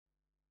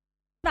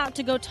about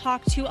to go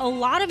talk to a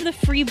lot of the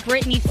Free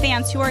Britney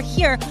fans who are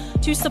here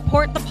to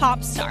support the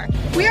pop star.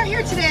 We are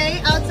here today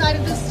outside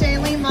of the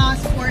Stanley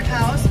Moss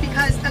Courthouse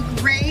because a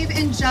grave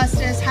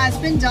injustice has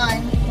been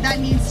done that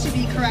needs to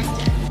be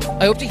corrected.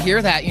 I hope to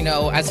hear that,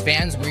 as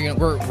fans,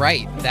 we're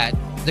right, that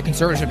the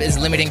conservatorship is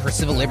limiting her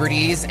civil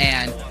liberties,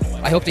 and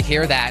I hope to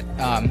hear that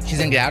she's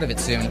going to get out of it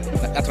soon.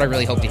 That's what I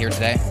really hope to hear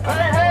today. Hey,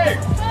 hey!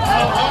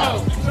 Ho,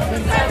 ho!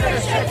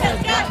 Conservatorship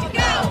has got to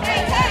go!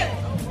 Hey, hey!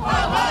 Ho,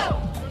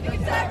 ho!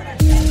 Conservatorship!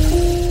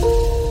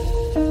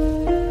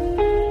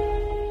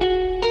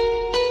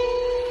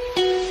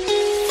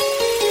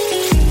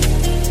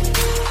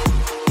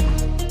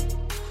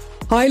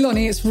 Hi,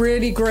 Lonnie. It's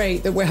really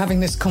great that we're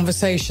having this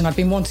conversation. I've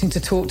been wanting to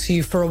talk to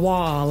you for a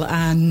while,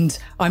 and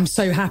I'm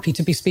so happy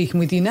to be speaking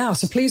with you now.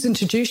 So please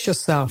introduce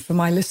yourself for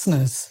my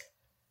listeners.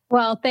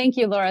 Well, thank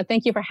you, Laura.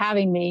 Thank you for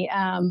having me.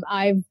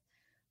 I've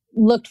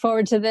looked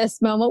forward to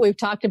this moment. We've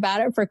talked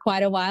about it for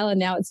quite a while, and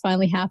now it's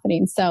finally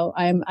happening. So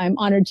I'm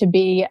honored to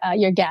be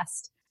your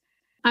guest.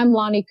 I'm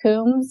Lonnie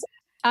Coombs.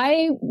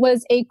 I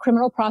was a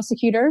criminal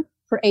prosecutor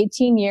for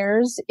 18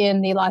 years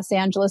in the Los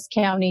Angeles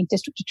County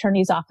District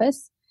Attorney's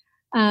Office.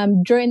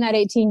 During that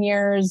 18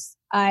 years,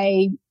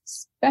 I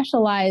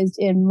specialized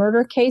in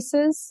murder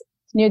cases.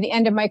 Near the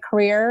end of my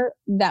career,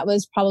 that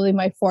was probably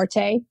my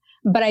forte.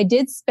 But I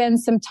did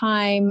spend some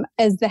time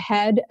as the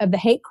head of the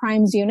hate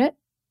crimes unit.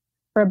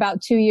 For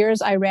about 2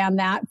 years, I ran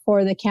that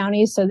for the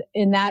county. So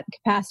in that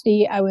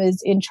capacity, I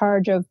was in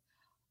charge of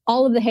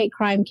all of the hate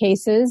crime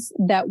cases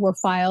that were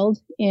filed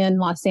in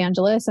Los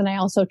Angeles. And I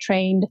also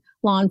trained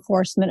law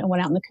enforcement and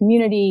went out in the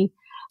community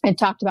and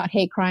talked about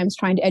hate crimes,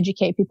 trying to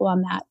educate people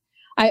on that.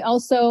 I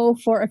also,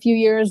 for a few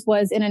years,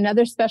 was in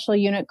another special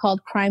unit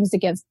called Crimes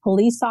Against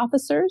Police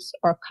Officers,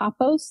 or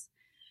CAPOS.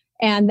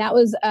 And that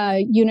was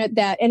a unit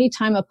that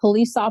anytime a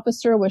police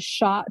officer was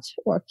shot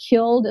or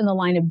killed in the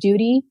line of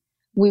duty,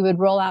 we would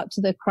roll out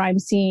to the crime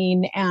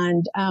scene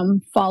and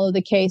follow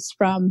the case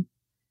from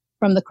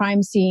the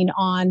crime scene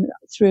on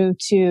through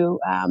to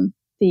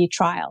the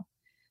trial.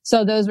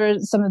 So those were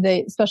some of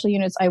the special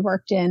units I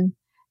worked in.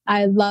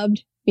 I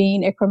loved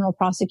being a criminal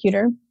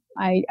prosecutor.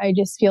 I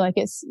just feel like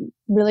it's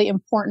really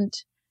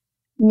important,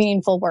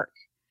 meaningful work.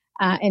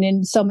 And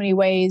in so many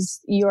ways,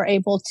 you're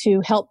able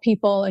to help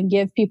people and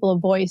give people a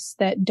voice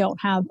that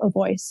don't have a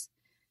voice.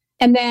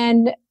 And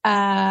then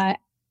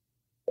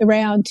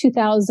around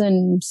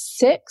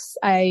 2006,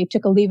 I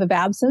took a leave of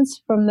absence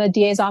from the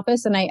DA's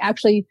office, and I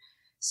actually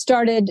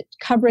started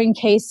covering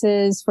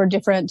cases for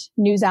different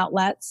news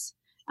outlets,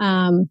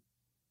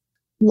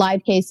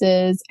 live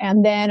cases.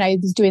 And then I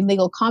was doing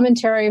legal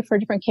commentary for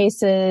different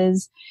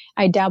cases.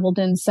 I dabbled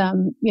in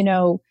some,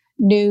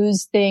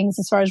 news things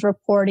as far as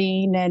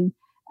reporting and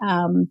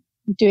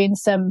doing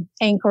some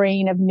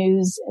anchoring of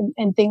news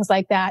and things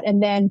like that.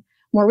 And then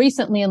more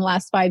recently, in the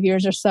last 5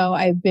 years or so,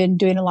 I've been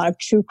doing a lot of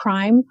true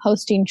crime,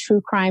 hosting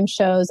true crime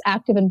shows,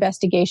 active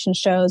investigation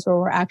shows where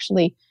we're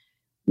actually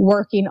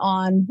working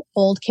on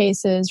old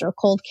cases or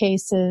cold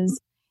cases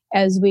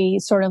as we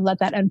sort of let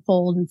that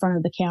unfold in front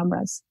of the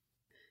cameras.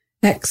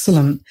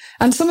 Excellent.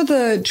 And some of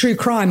the true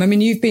crime,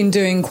 you've been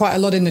doing quite a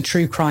lot in the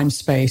true crime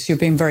space. You've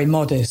been very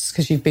modest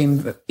because you've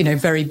been,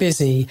 very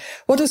busy.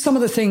 What are some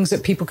of the things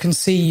that people can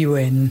see you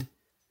in?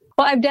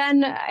 Well, I've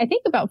done, I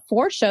think, about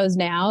 4 shows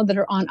now that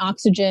are on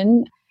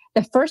Oxygen.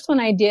 The first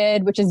one I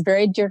did, which is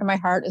very dear to my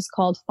heart, is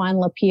called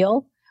Final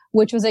Appeal,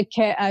 which was a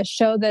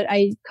show that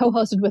I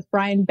co-hosted with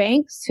Brian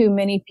Banks, who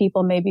many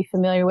people may be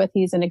familiar with.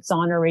 He's an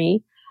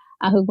exoneree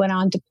who went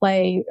on to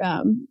play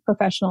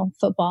professional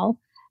football.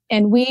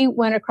 And we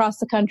went across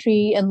the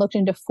country and looked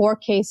into 4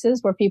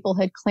 cases where people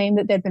had claimed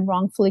that they'd been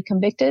wrongfully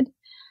convicted.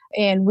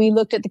 And we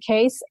looked at the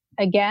case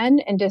again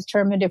and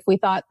determined if we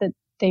thought that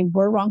they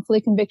were wrongfully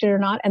convicted or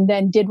not, and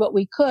then did what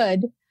we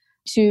could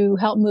to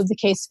help move the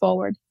case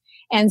forward.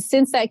 And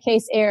since that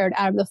case aired,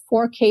 out of the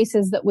 4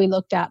 cases that we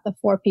looked at, the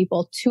 4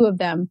 people, 2 of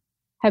them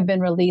have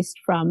been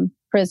released from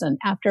prison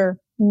after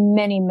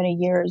many, many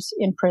years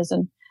in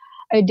prison.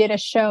 I did a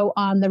show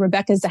on the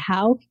Rebecca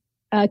Zahau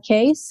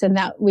case, and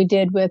that we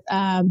did with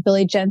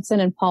Billy Jensen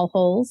and Paul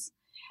Holes.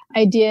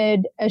 I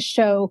did a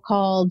show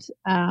called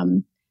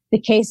The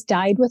Case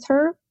Died With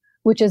Her,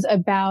 which is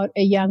about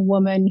a young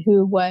woman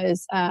who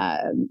was,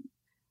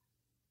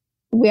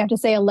 we have to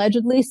say,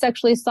 allegedly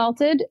sexually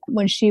assaulted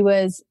when she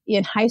was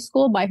in high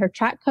school by her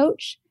track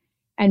coach,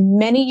 and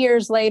many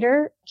years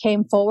later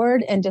came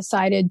forward and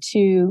decided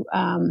to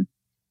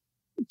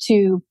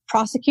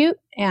prosecute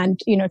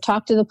and,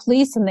 talk to the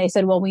police. And they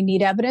said, well, we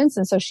need evidence.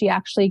 And so she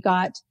actually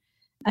got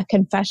a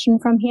confession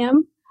from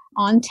him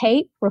on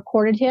tape,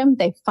 recorded him.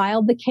 They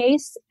filed the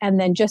case. And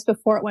then just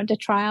before it went to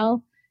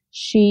trial,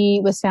 she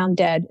was found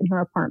dead in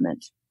her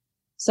apartment.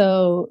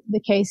 So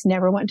the case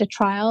never went to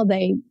trial.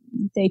 They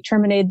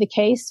terminated the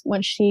case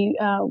when she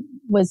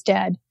was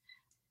dead.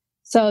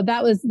 So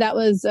that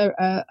was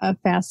a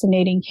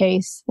fascinating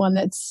case, one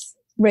that's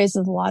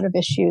raises a lot of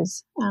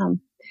issues.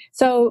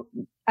 So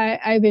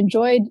I've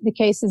enjoyed the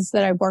cases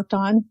that I've worked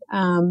on.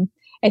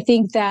 I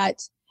think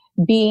that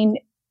being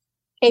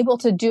able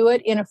to do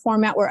it in a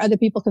format where other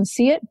people can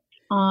see it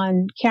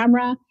on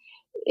camera,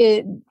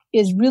 it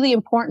is really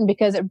important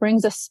because it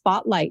brings a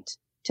spotlight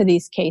to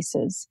these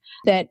cases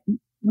that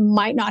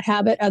might not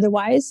have it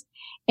otherwise.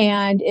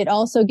 And it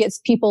also gets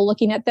people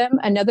looking at them.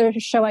 Another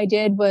show I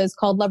did was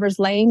called Lover's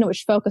Lane,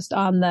 which focused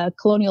on the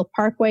Colonial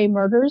Parkway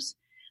murders,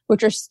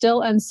 which are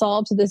still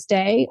unsolved to this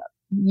day,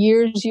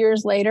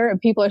 years later. And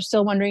people are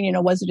still wondering,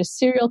 was it a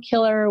serial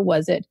killer?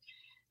 Was it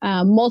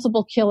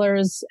multiple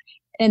killers?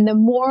 And the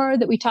more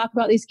that we talk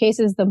about these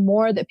cases, the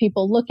more that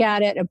people look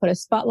at it and put a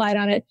spotlight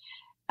on it,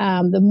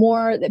 the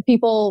more that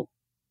people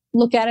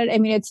look at it. I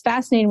mean, it's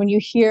fascinating when you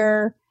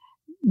hear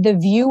the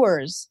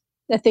viewers,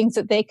 the things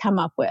that they come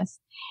up with.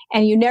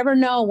 And you never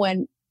know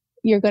when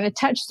you're going to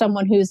touch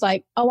someone who's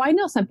like, oh, I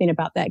know something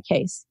about that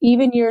case,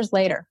 even years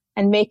later,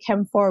 and may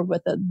come forward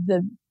with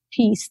the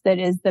piece that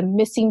is the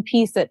missing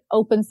piece that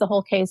opens the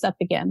whole case up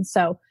again.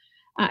 So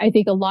I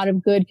think a lot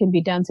of good can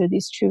be done through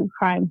these true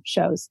crime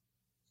shows.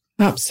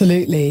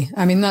 Absolutely.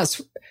 I mean,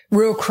 that's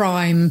real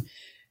crime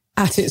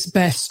at its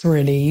best,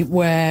 really,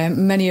 where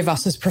many of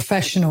us as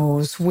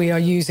professionals, we are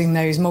using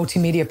those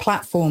multimedia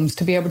platforms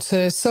to be able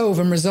to solve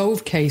and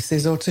resolve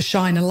cases or to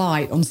shine a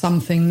light on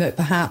something that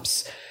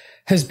perhaps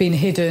has been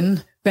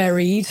hidden,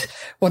 buried,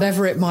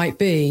 whatever it might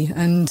be.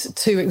 And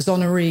 2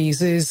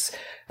 exonerees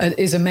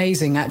is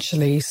amazing,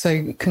 actually.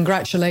 So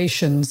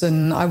congratulations.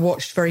 And I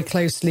watched very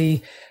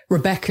closely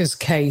Rebecca's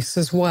case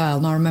as well.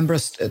 And I remember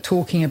us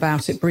talking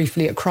about it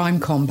briefly at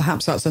CrimeCon.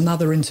 Perhaps that's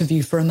another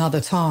interview for another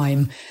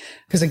time.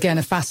 Because again,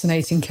 a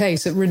fascinating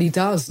case. It really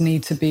does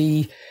need to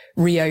be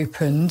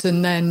reopened.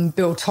 And then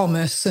Bill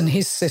Thomas and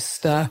his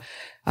sister,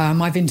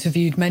 I've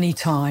interviewed many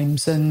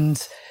times.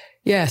 And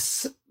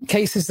yes,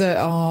 cases that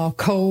are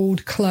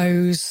cold,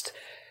 closed,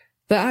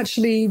 that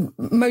actually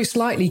most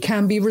likely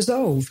can be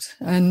resolved.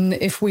 And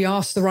if we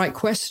ask the right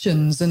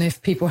questions and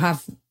if people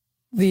have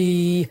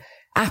the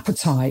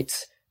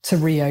appetite to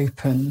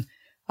reopen,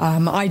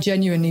 I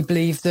genuinely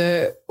believe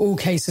that all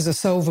cases are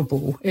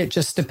solvable. It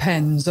just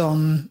depends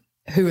on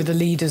who are the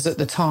leaders at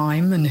the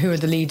time and who are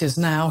the leaders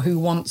now, who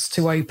wants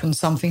to open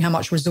something, how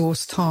much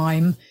resource,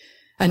 time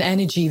and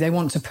energy they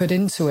want to put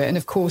into it. And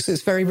of course,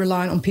 it's very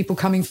reliant on people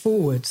coming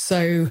forward.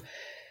 So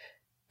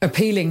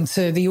appealing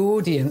to the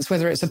audience,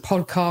 whether it's a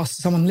podcast,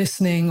 someone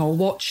listening or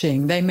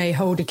watching, they may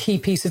hold a key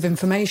piece of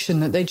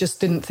information that they just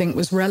didn't think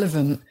was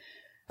relevant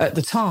at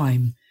the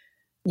time.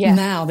 Yeah.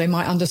 Now they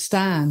might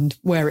understand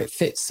where it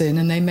fits in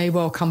and they may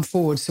well come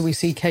forward. So we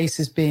see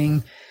cases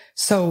being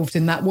solved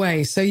in that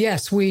way. So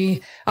yes,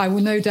 I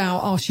will no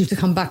doubt ask you to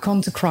come back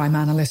on to Crime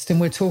Analyst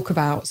and we'll talk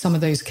about some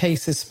of those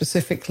cases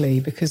specifically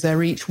because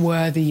they're each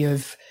worthy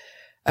of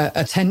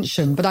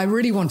attention. But I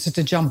really wanted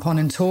to jump on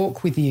and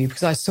talk with you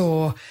because I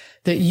saw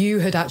that you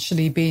had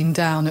actually been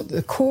down at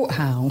the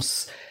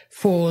courthouse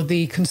for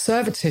the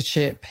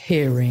conservatorship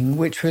hearing,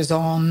 which was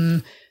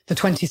on the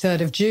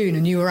 23rd of June,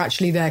 and you were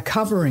actually there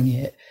covering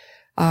it.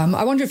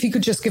 I wonder if you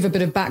could just give a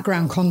bit of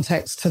background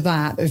context to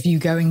that, of you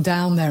going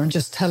down there and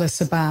just tell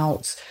us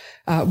about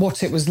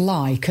what it was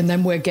like. And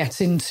then we'll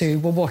get into,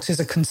 well, what is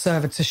a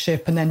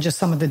conservatorship and then just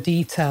some of the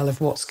detail of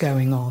what's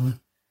going on.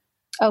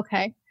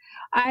 Okay.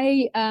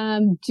 I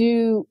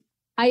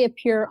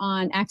appear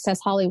on Access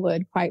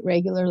Hollywood quite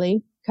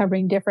regularly,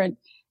 covering different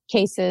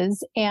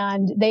cases.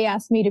 And they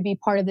asked me to be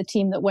part of the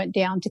team that went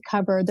down to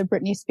cover the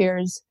Britney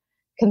Spears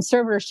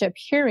conservatorship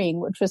hearing,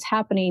 which was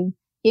happening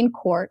in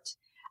court.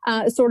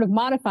 Sort of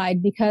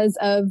modified because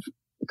of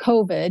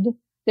COVID.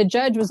 The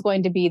judge was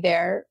going to be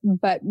there,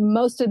 but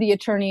most of the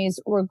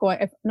attorneys were going,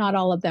 if not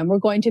all of them, were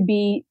going to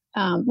be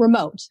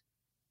remote,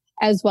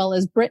 as well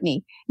as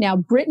Britney. Now,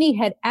 Britney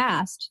had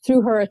asked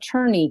through her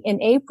attorney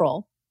in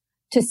April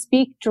to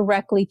speak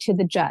directly to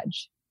the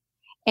judge.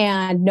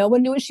 And no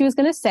one knew what she was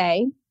going to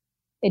say.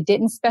 It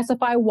didn't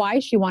specify why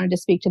she wanted to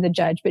speak to the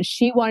judge, but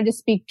she wanted to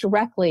speak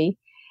directly.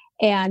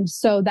 And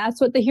so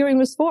that's what the hearing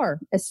was for,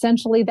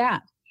 essentially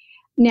that.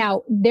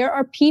 Now, there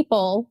are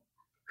people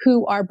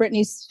who are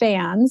Britney's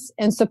fans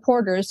and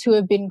supporters who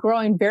have been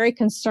growing very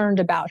concerned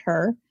about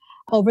her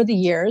over the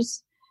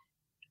years,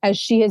 as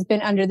she has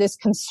been under this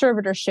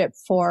conservatorship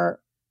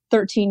for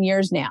 13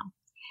 years now.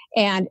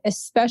 And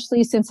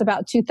especially since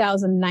about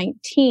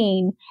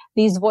 2019,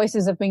 these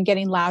voices have been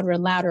getting louder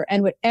and louder.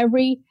 And with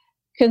every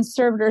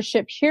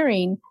conservatorship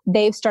hearing,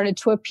 they've started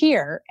to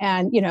appear,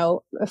 and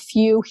a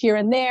few here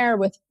and there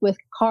with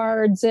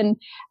cards and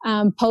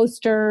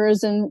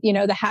posters, and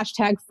the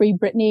hashtag Free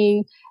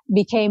Britney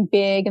became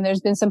big, and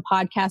there's been some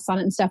podcasts on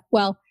it and stuff.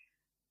 Well,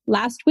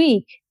 last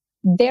week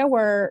there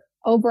were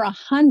over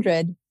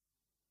 100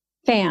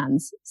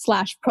 fans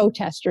 /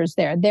 protesters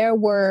there. There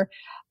were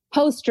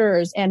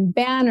posters and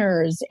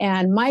banners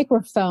and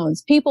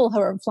microphones, people who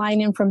are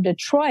flying in from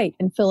Detroit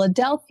and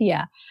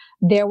Philadelphia.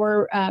 There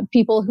were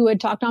people who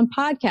had talked on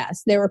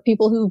podcasts. There were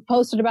people who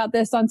posted about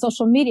this on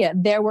social media.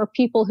 There were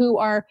people who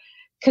are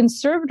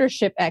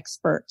conservatorship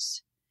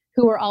experts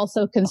who are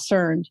also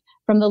concerned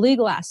from the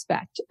legal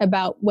aspect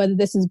about whether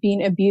this is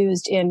being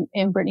abused in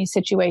Britney's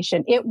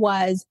situation. It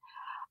was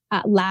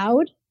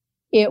loud.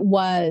 It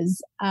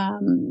was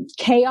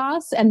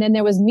chaos. And then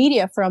there was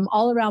media from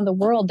all around the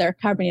world there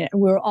covering it.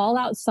 We were all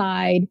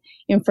outside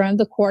in front of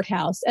the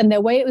courthouse. And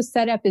the way it was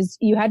set up is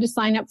you had to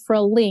sign up for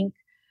a link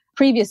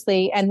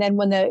previously. And then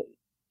when the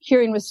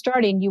hearing was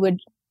starting, you would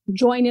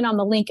join in on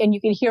the link and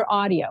you could hear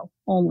audio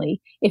only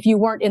if you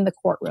weren't in the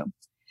courtroom.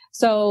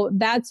 So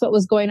that's what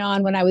was going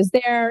on when I was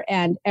there,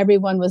 and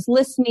everyone was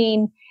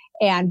listening.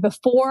 And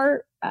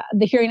before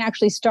the hearing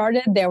actually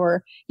started, there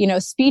were,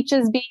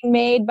 speeches being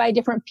made by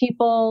different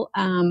people,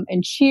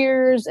 and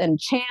cheers and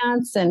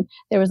chants. And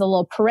there was a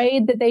little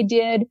parade that they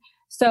did.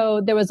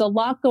 So there was a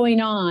lot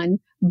going on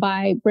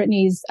by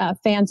Britney's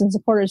fans and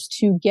supporters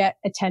to get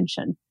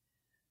attention.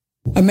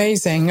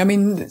 Amazing. I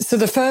mean, so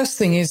the first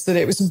thing is that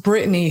it was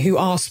Britney who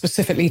asked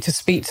specifically to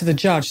speak to the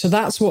judge. So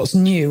that's what's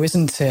new,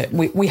 isn't it?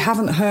 We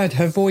haven't heard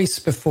her voice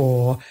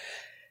before,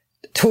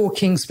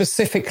 talking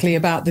specifically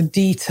about the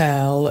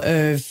detail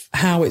of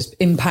how it's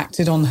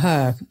impacted on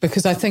her,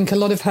 because I think a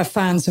lot of her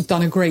fans have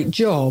done a great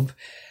job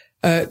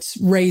at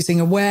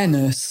raising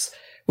awareness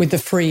with the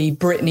Free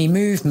Britney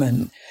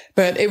movement.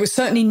 But it was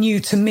certainly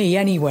new to me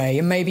anyway.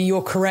 And maybe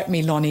you'll correct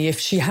me, Lonnie, if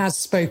she has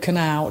spoken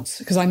out,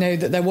 because I know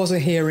that there was a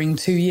hearing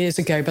 2 years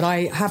ago, but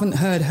I haven't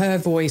heard her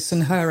voice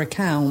and her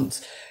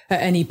account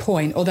at any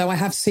point, although I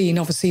have seen,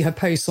 obviously, her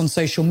posts on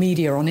social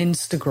media, on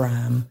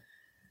Instagram.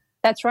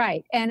 That's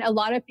right. And a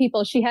lot of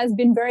people, she has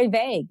been very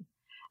vague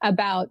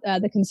about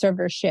the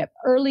conservatorship.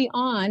 Early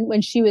on,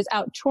 when she was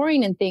out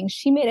touring and things,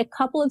 she made a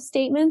couple of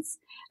statements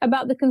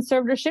about the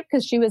conservatorship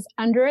because she was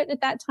under it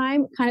at that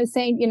time, kind of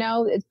saying,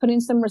 it's putting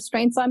some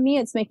restraints on me.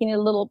 It's making it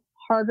a little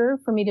harder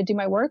for me to do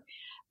my work.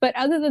 But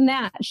other than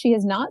that, she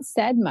has not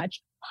said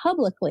much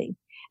publicly.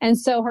 And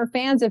so her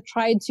fans have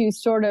tried to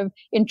sort of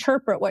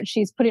interpret what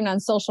she's putting on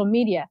social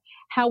media.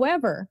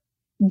 However,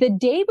 the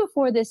day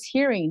before this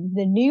hearing,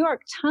 the New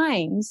York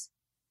Times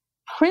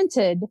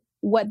printed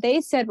what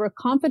they said were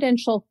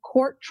confidential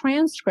court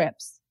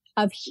transcripts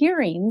of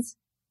hearings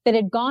that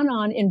had gone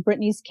on in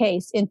Britney's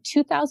case in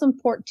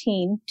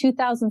 2014,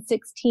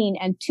 2016,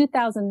 and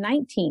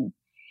 2019.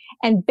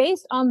 And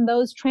based on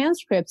those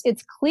transcripts,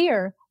 it's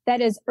clear that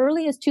as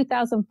early as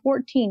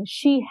 2014,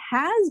 she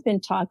has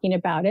been talking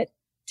about it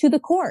to the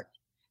court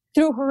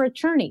through her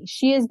attorney.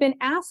 She has been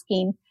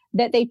asking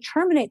that they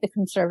terminate the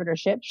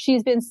conservatorship.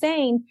 She's been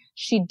saying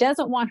she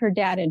doesn't want her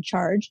dad in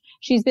charge.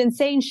 She's been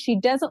saying she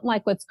doesn't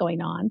like what's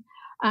going on.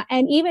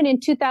 And even in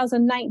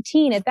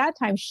 2019, at that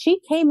time, she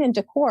came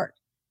into court.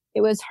 It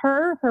was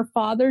her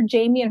father,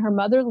 Jamie, and her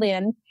mother,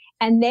 Lynn,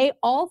 and they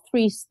all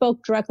three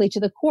spoke directly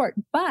to the court.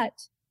 But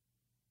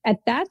at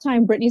that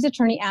time, Britney's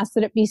attorney asked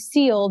that it be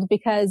sealed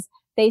because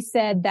they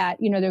said that,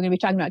 they're going to be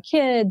talking about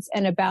kids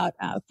and about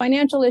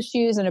financial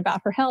issues and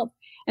about her health.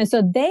 And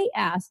so they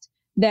asked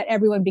that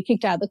everyone be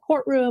kicked out of the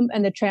courtroom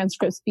and the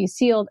transcripts be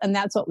sealed. And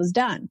that's what was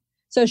done.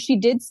 So she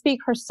did speak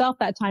herself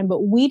that time,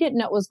 but we didn't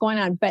know what was going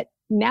on. But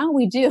now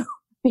we do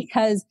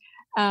because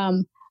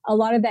a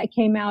lot of that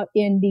came out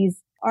in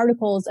these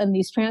articles and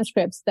these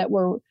transcripts that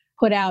were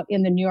put out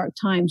in the New York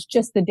Times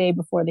just the day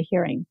before the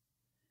hearing.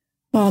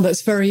 Oh,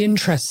 that's very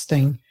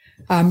interesting.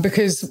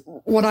 Because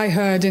what I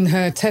heard in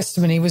her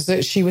testimony was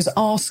that she was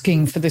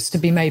asking for this to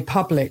be made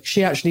public.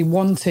 She actually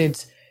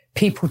wanted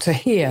people to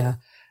hear.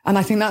 And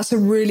I think that's a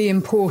really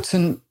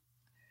important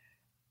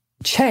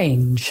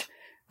change.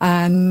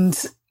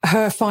 And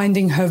her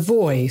finding her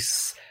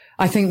voice,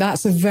 I think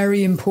that's a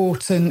very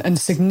important and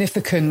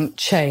significant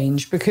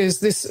change, because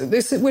this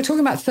we're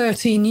talking about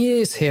 13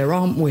 years here,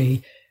 aren't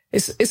we?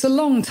 It's a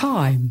long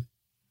time.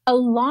 A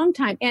long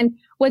time. And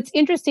what's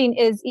interesting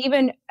is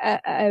even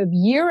a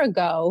year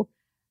ago,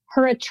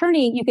 her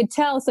attorney, you could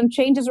tell some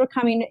changes were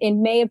coming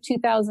in May of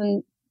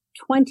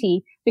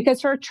 2020,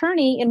 because her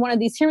attorney in one of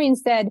these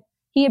hearings said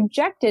he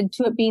objected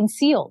to it being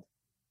sealed.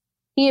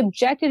 He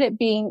objected it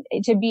being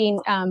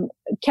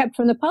kept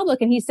from the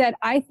public. And he said,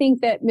 I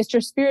think that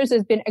Mr. Spears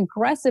has been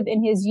aggressive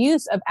in his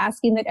use of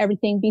asking that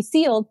everything be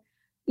sealed.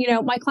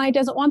 My client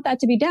doesn't want that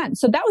to be done.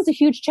 So that was a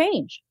huge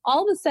change.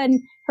 All of a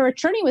sudden, her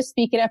attorney was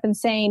speaking up and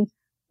saying,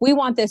 we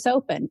want this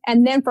open.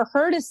 And then for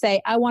her to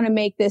say, I want to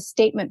make this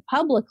statement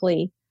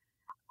publicly.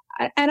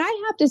 And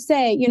I have to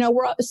say,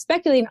 we're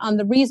speculating on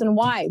the reason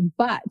why,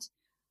 but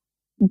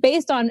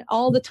based on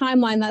all the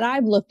timeline that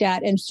I've looked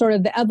at and sort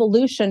of the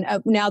evolution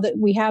of now that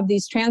we have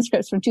these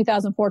transcripts from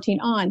 2014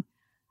 on,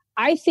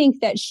 I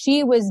think that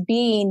she was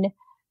being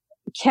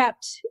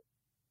kept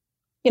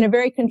in a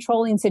very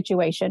controlling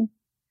situation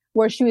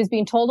where she was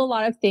being told a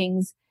lot of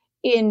things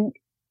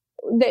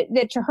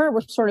that to her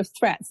were sort of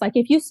threats. Like,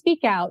 if you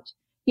speak out,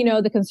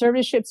 the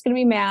conservatorship's going to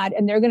be mad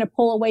and they're going to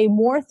pull away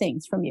more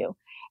things from you.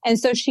 And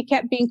so she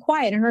kept being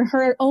quiet, and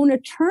her own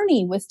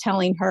attorney was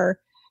telling her,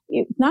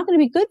 it's not going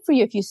to be good for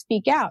you if you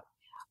speak out.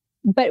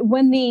 But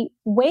when the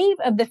wave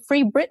of the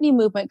Free Britney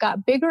movement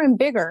got bigger and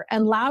bigger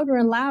and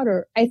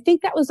louder, I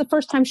think that was the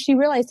first time she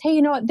realized, hey,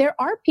 you know what? There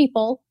are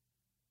people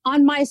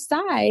on my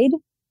side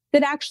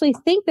that actually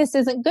think this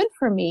isn't good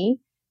for me.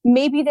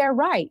 Maybe they're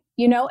right,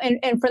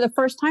 and for the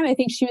first time, I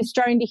think she was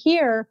starting to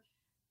hear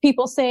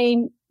people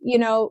saying,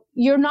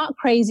 you're not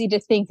crazy to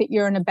think that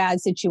you're in a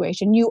bad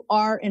situation. You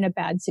are in a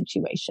bad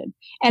situation.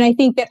 And I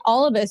think that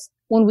all of us,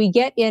 when we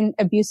get in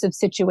abusive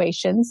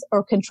situations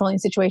or controlling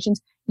situations,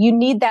 you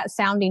need that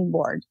sounding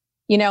board.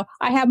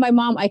 I have my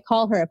mom, I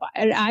call her. If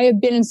I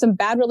have been in some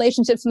bad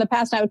relationships in the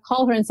past, I would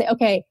call her and say,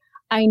 okay,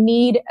 I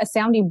need a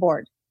sounding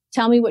board.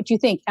 Tell me what you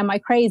think. Am I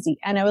crazy?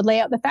 And I would lay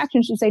out the facts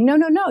and she'd say, no,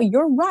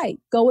 you're right.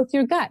 Go with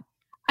your gut.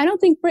 I don't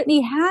think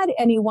Brittany had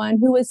anyone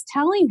who was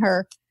telling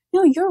her,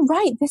 no, you're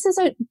right. This is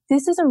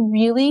a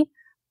really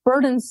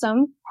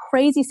burdensome,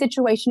 crazy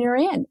situation you're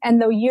in.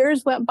 And the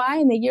years went by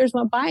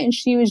and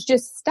she was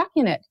just stuck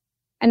in it.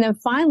 And then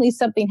finally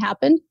something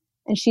happened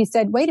and she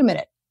said, wait a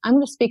minute, I'm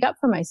going to speak up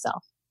for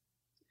myself.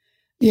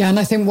 Yeah. And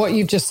I think what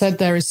you've just said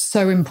there is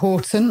so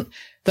important,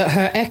 that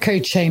her echo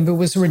chamber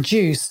was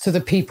reduced to the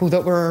people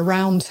that were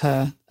around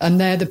her. And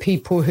they're the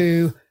people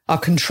who are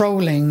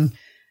controlling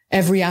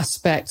every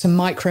aspect and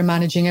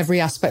micromanaging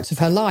every aspect of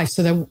her life.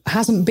 So there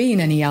hasn't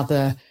been any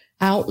other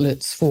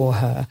outlets for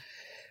her.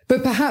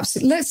 But perhaps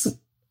let's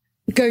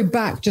go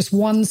back just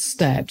one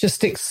step,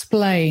 just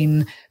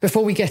explain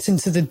before we get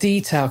into the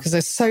detail, because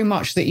there's so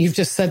much that you've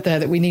just said there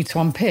that we need to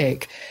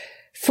unpick.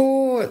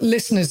 For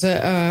listeners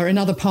that are in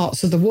other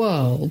parts of the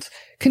world,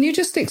 can you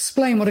just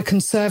explain what a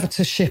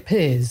conservatorship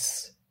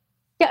is?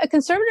 Yeah, a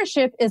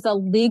conservatorship is a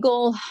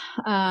legal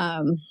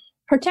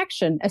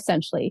protection,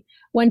 essentially.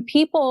 When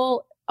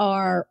people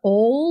are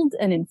old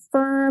and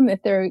infirm,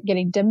 if they're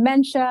getting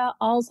dementia,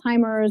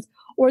 Alzheimer's,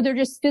 or they're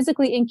just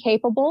physically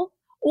incapable,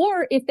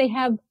 or if they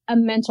have a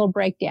mental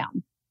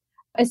breakdown.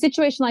 A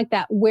situation like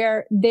that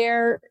where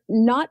they're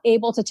not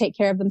able to take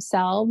care of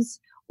themselves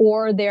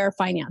or their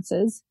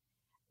finances,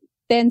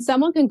 then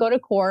someone can go to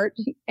court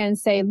and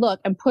say, look,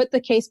 and put the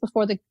case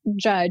before the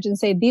judge and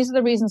say, these are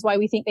the reasons why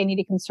we think they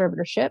need a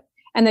conservatorship.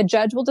 And the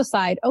judge will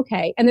decide,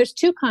 okay. And there's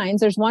two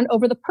kinds. There's one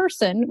over the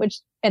person,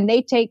 and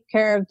they take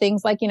care of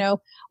things like,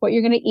 what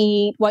you're going to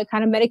eat, what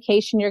kind of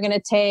medication you're going to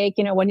take,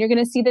 when you're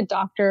going to see the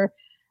doctor.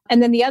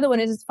 And then the other one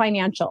is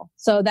financial.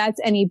 So that's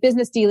any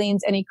business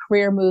dealings, any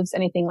career moves,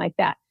 anything like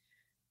that.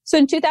 So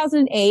in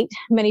 2008,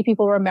 many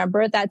people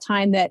remember at that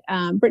time that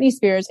Britney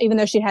Spears, even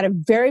though she had a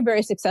very,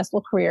 very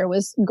successful career,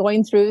 was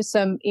going through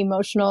some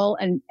emotional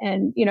and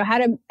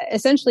had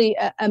essentially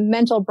a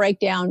mental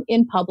breakdown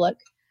in public.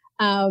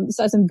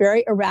 Saw some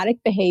very erratic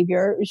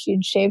behavior.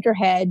 She'd shaved her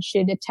head.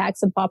 She'd attacked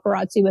some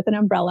paparazzi with an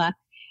umbrella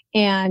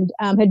and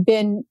had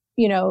been,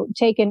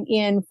 taken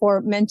in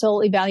for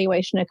mental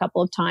evaluation a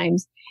couple of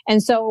times.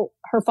 And so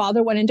her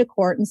father went into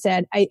court and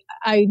said,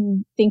 I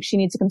think she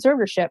needs a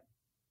conservatorship.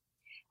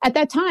 At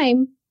that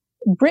time,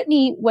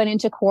 Britney went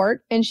into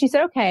court and she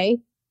said, okay,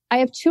 I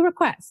have two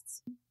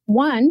requests.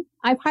 One,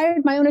 I've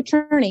hired my own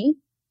attorney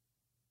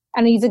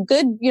and he's a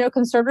good,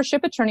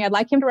 conservatorship attorney. I'd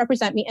like him to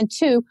represent me. And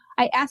two,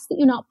 I ask that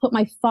you not put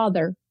my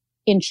father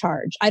in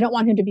charge. I don't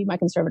want him to be my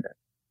conservator.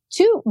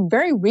 Two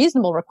very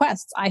reasonable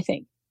requests, I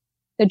think.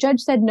 The judge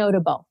said no to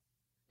both.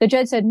 The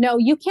judge said, no,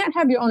 you can't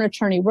have your own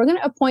attorney. We're going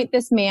to appoint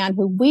this man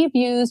who we've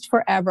used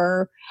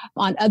forever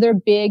on other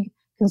big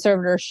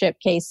conservatorship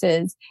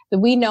cases that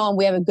we know and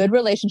we have a good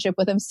relationship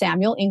with him,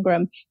 Samuel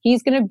Ingram.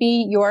 He's going to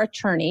be your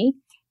attorney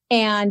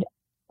and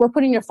we're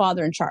putting your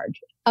father in charge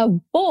of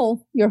both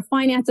your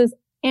finances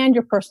and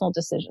your personal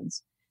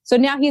decisions. So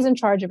now he's in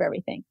charge of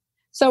everything.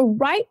 So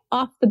right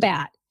off the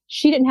bat,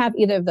 she didn't have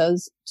either of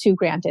those two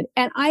granted.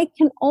 And I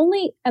can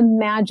only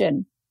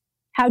imagine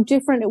how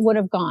different it would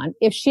have gone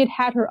if she had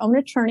had her own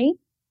attorney,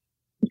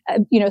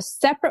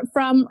 separate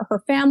from her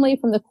family,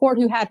 from the court,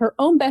 who had her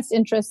own best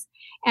interests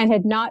and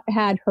had not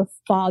had her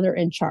father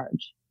in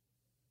charge.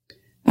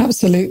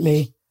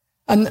 Absolutely.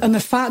 And the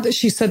fact that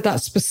she said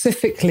that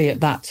specifically at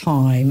that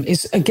time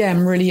is, again,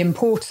 really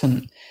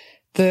important.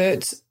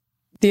 That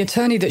the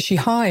attorney that she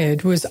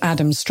hired was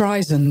Adam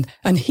Streisand.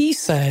 And he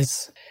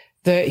says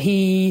that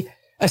he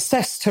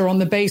assessed her on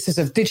the basis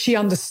of, did she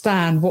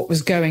understand what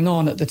was going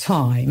on at the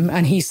time?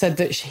 And he said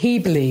that he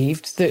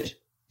believed that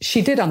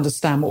she did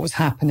understand what was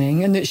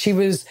happening and that she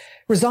was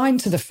resigned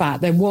to the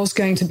fact there was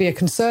going to be a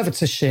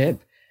conservatorship,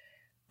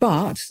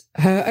 but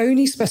her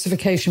only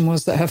specification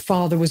was that her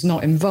father was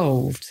not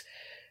involved.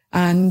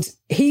 And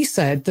he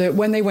said that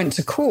when they went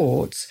to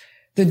court,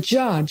 the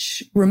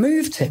judge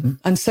removed him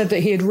and said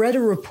that he had read a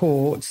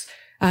report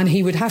and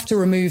he would have to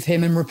remove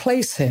him and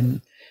replace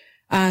him.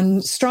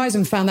 And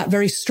Streisand found that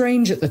very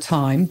strange at the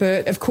time.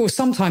 But of course,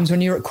 sometimes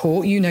when you're at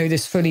court, you know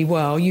this fully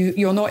well.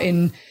 You're not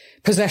in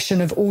possession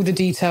of all the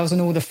details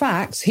and all the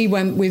facts. He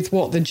went with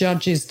what the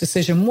judge's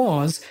decision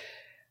was.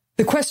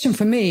 The question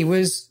for me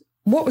was,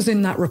 what was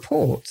in that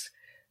report?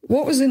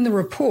 What was in the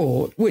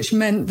report, which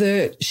meant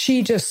that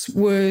she just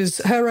was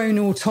her own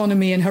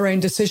autonomy and her own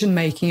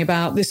decision-making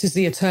about, this is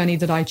the attorney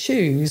that I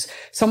choose,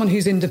 someone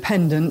who's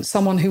independent,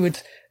 someone who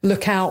would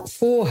look out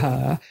for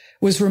her,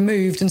 was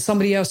removed, and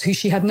somebody else who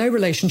she had no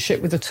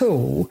relationship with at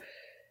all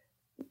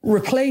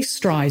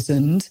replaced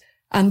Streisand,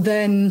 and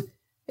then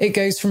it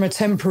goes from a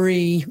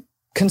temporary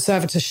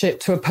conservatorship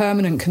to a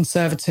permanent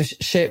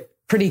conservatorship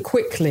pretty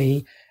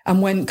quickly.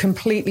 and went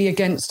completely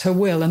against her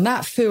will. And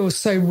that feels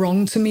so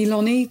wrong to me,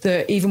 Lonnie,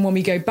 that even when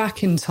we go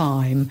back in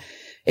time,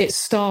 it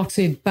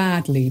started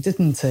badly,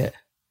 didn't it?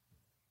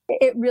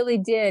 It really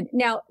did.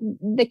 Now,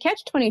 the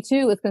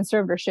catch-22 with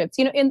conservatorships,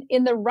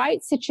 in the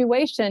right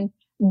situation,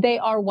 they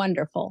are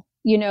wonderful.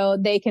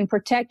 They can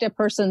protect a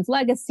person's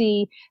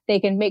legacy. They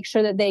can make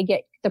sure that they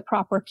get the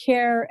proper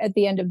care at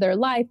the end of their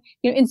life.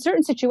 In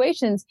certain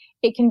situations,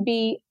 it can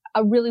be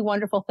a really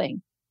wonderful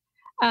thing.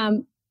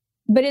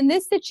 But in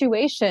this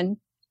situation,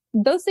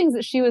 those things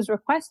that she was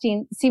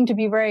requesting seem to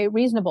be very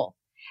reasonable.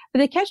 But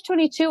the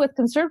catch-22 with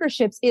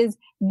conservatorships is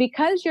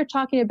because you're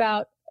talking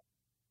about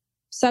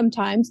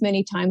sometimes,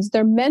 many times,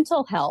 their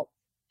mental health.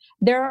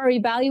 There are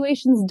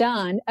evaluations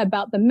done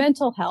about the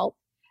mental health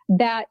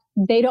that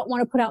they don't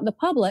want to put out in the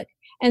public.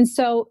 And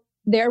so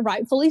they're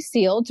rightfully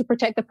sealed to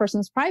protect the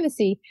person's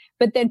privacy.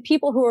 But then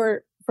people who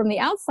are from the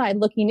outside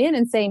looking in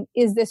and saying,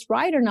 is this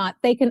right or not?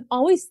 They can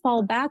always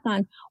fall back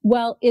on,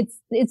 well, it's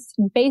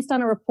based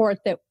on a report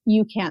that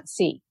you can't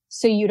see,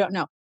 so you don't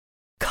know.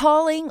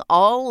 Calling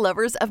all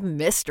lovers of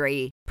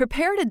mystery.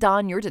 Prepare to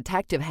don your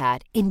detective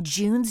hat in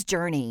June's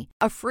Journey,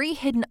 a free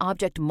hidden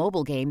object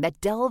mobile game that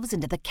delves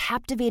into the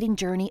captivating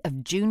journey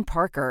of June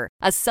Parker,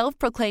 a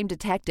self-proclaimed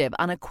detective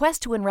on a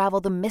quest to unravel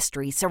the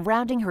mystery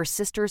surrounding her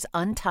sister's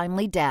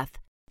untimely death.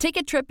 Take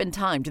a trip in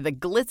time to the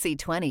glitzy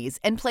 20s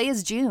and play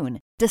as June,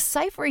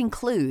 deciphering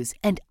clues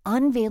and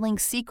unveiling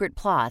secret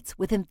plots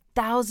within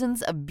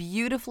thousands of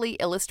beautifully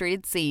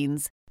illustrated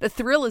scenes. The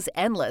thrill is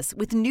endless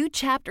with new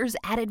chapters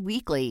added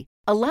weekly,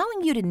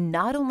 allowing you to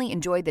not only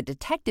enjoy the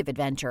detective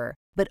adventure,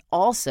 but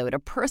also to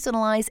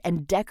personalize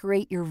and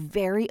decorate your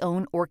very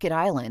own Orchid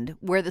Island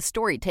where the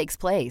story takes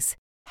place.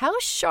 How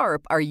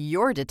sharp are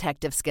your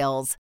detective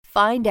skills?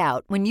 Find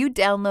out when you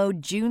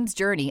download June's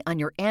Journey on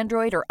your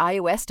Android or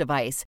iOS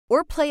device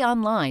or play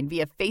online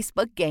via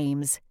Facebook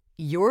Games.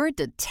 Your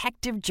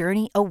detective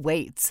journey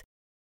awaits.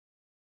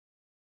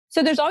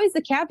 So there's always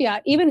the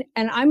caveat,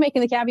 and I'm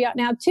making the caveat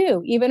now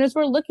too, even as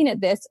we're looking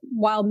at this,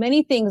 while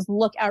many things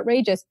look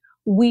outrageous,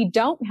 we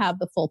don't have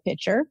the full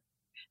picture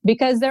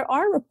because there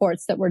are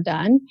reports that were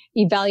done,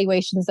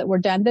 evaluations that were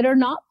done that are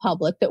not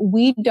public, that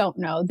we don't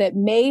know, that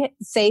may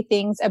say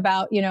things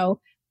about,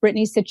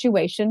 Brittany's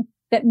situation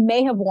that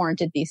may have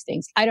warranted these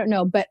things. I don't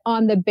know. But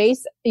on the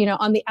base,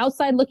 on the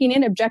outside looking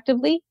in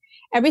objectively,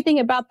 everything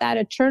about that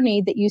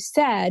attorney that you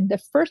said, the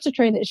first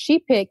attorney that she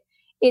picked,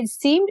 it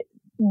seemed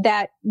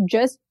that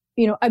just,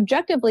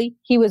 objectively,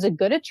 he was a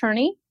good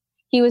attorney.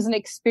 He was an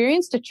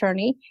experienced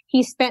attorney.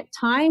 He spent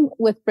time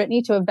with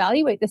Brittany to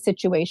evaluate the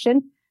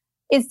situation.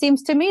 It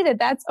seems to me that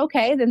that's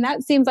okay. Then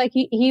that seems like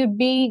he would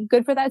be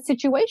good for that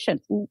situation.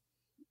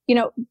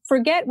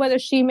 Forget whether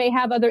she may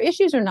have other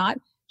issues or not.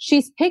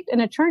 She's picked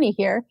an attorney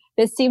here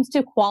that seems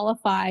to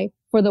qualify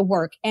for the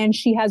work, and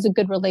she has a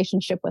good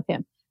relationship with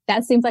him.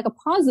 That seems like a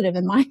positive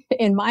in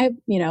my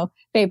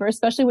favor,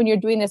 especially when you're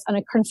doing this on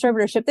a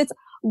conservatorship that's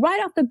right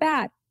off the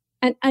bat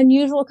an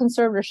unusual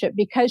conservatorship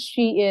because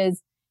she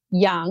is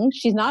young.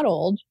 She's not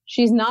old.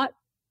 She's not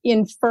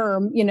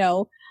infirm.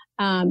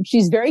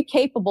 She's very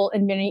capable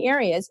in many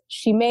areas.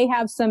 She may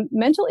have some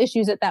mental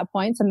issues at that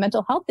point, some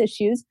mental health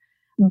issues,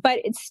 but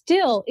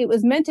it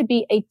was meant to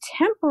be a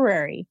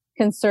temporary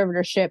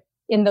conservatorship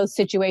in those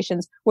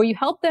situations where you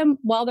help them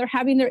while they're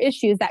having their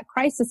issues, that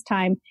crisis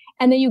time,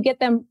 and then you get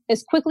them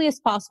as quickly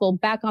as possible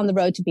back on the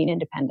road to being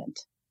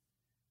independent.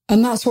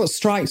 And that's what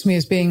strikes me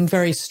as being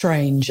very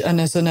strange and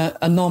as an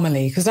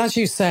anomaly. Because as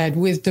you said,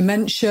 with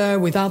dementia,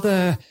 with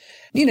other,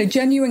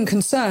 genuine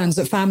concerns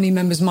that family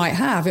members might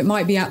have, it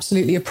might be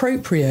absolutely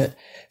appropriate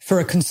for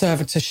a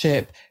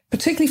conservatorship,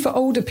 particularly for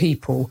older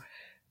people.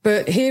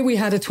 But here we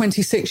had a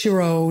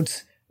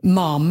 26-year-old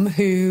mum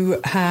who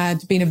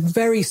had been a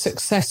very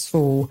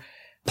successful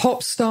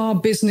pop star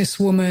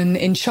businesswoman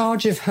in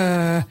charge of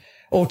her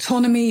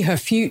autonomy, her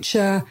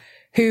future,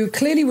 who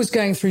clearly was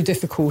going through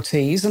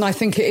difficulties. And I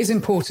think it is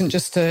important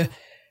just to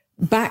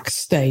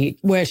backstate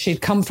where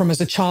she'd come from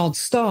as a child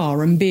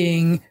star and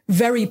being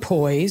very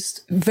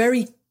poised,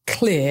 very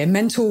clear,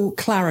 mental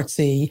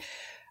clarity,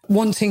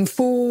 wanting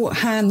full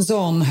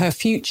hands-on her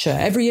future.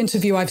 Every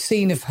interview I've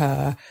seen of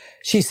her,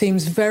 she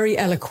seems very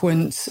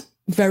eloquent,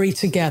 very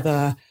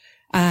together.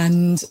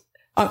 And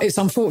it's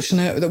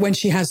unfortunate that when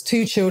she has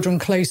two children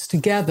close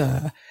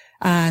together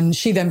and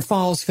she then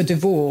files for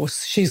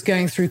divorce, she's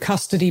going through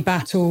custody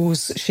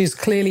battles. She's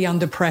clearly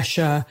under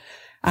pressure.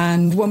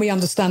 And when we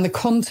understand the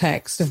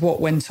context of what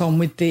went on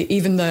with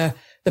even the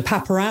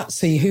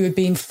paparazzi who had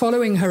been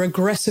following her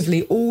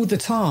aggressively all the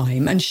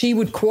time, and she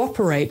would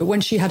cooperate, but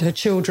when she had her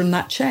children,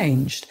 that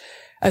changed,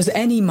 as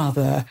any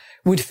mother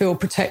would feel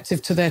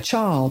protective to their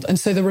child. And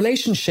so the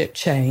relationship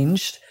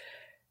changed.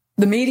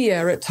 The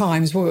media at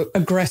times were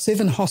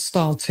aggressive and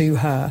hostile to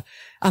her.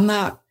 And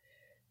that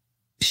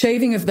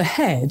shaving of the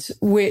head,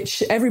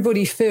 which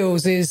everybody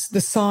feels is the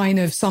sign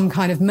of some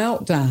kind of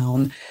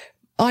meltdown,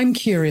 I'm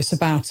curious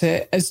about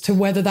it as to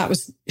whether that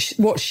was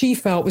what she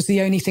felt was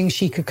the only thing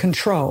she could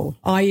control,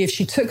 i.e. if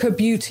she took her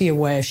beauty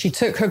away, if she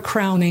took her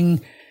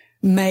crowning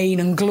Maine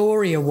and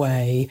Gloria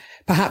way,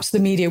 perhaps the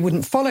media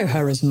wouldn't follow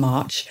her as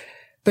much.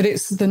 But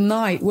it's the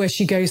night where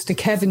she goes to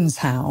Kevin's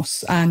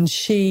house and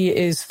she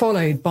is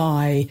followed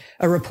by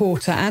a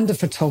reporter and a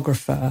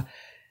photographer.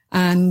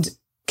 And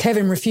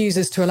Kevin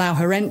refuses to allow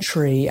her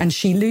entry and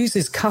she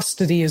loses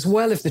custody as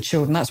well of the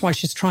children. That's why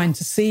she's trying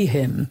to see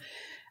him.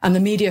 And the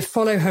media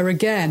follow her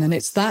again. And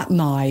it's that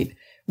night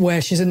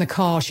where she's in the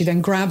car. She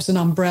then grabs an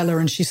umbrella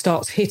and she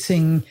starts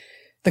hitting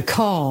the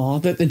car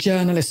that the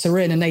journalists are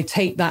in. And they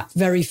take that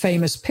very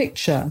famous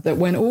picture that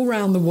went all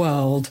around the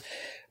world,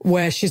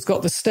 where she's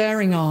got the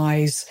staring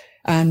eyes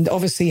and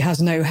obviously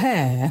has no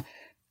hair.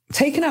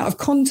 Taken out of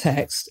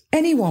context,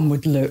 anyone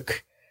would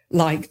look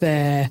like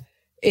they're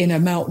in a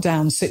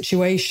meltdown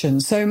situation.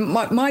 So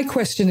my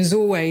question is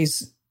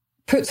always,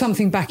 put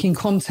something back in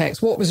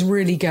context. What was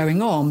really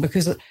going on?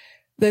 Because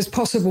there's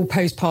possible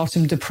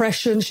postpartum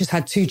depression. She's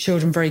had 2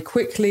 children very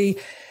quickly.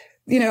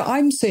 You know,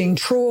 I'm seeing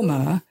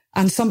trauma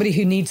and somebody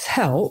who needs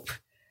help,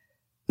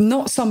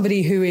 not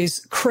somebody who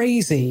is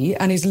crazy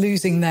and is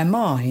losing their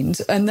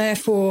mind. And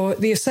therefore,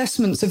 the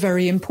assessments are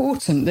very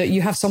important, that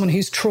you have someone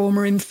who's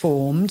trauma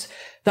informed,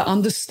 that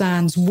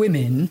understands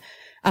women.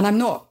 And I'm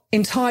not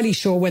entirely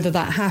sure whether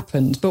that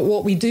happened. But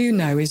what we do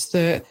know is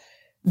that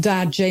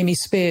Dad, Jamie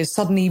Spears,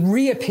 suddenly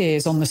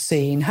reappears on the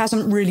scene,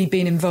 hasn't really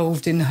been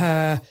involved in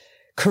her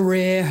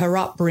career, her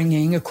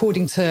upbringing,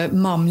 according to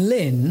Mum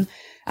Lynn.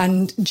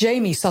 And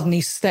Jamie suddenly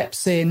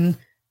steps in,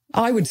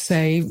 I would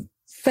say,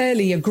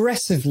 fairly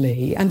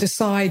aggressively, and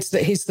decides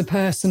that he's the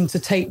person to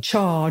take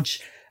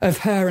charge of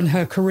her and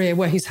her career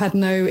where he's had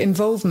no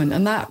involvement.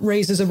 And that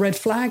raises a red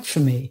flag for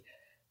me.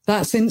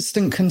 That's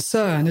instant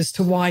concern as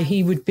to why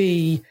he would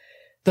be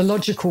the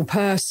logical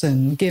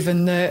person,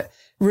 given that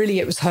really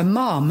it was her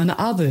mum and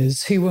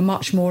others who were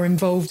much more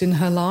involved in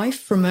her life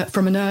from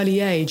an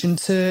early age and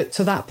to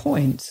that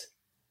point.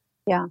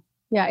 Yeah.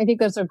 I think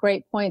those are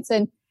great points.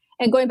 And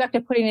going back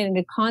to putting it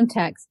into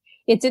context,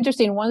 it's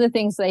interesting. One of the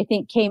things that I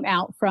think came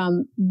out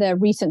from the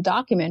recent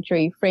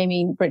documentary,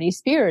 Framing Britney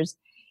Spears,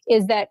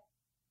 is that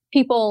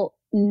people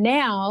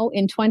now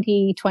in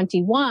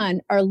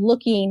 2021 are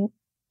looking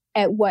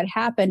at what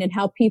happened and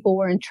how people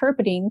were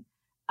interpreting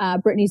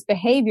Britney's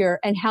behavior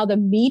and how the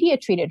media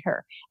treated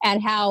her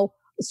and how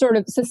sort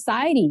of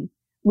society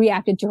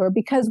reacted to her,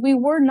 because we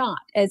were not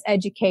as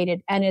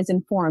educated and as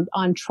informed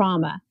on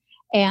trauma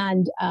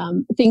and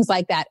things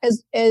like that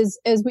as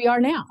we are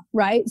now,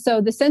 right?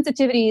 So the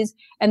sensitivities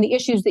and the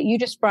issues that you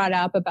just brought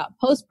up about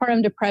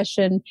postpartum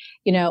depression,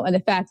 you know, and the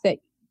fact that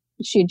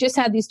she had just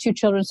had these 2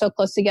 children so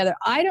close together.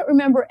 I don't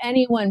remember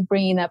anyone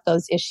bringing up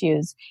those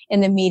issues in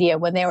the media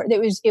when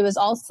it was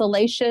all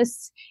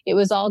salacious. It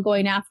was all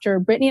going after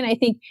Britney. And I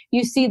think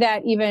you see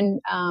that even,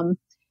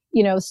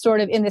 you know,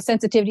 sort of in the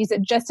sensitivities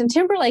that Justin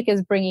Timberlake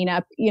is bringing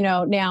up, you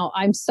know, now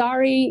I'm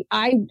sorry,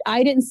 I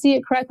didn't see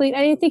it correctly.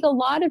 And I think a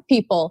lot of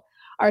people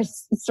are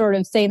sort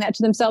of saying that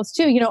to themselves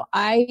too. You know,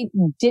 I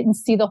didn't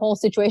see the whole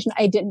situation.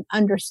 I didn't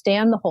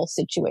understand the whole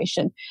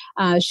situation.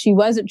 She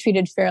wasn't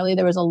treated fairly.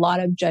 There was a lot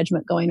of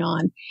judgment going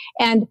on.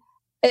 And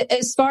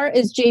as far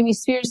as Jamie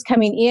Spears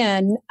coming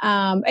in,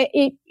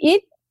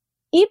 it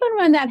even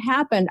when that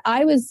happened,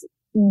 I was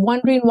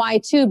wondering why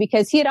too,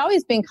 because he had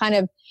always been kind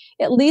of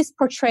at least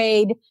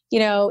portrayed, you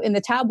know, in the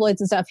tabloids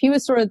and stuff. He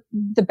was sort of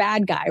the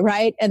bad guy,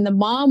 right? And the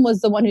mom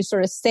was the one who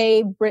sort of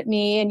saved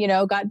Britney and, you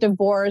know, got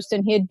divorced,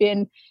 and he had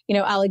been, you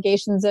know,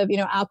 allegations of, you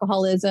know,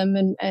 alcoholism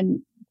and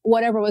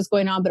whatever was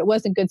going on, but it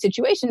wasn't a good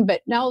situation.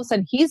 But now all of a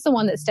sudden he's the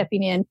one that's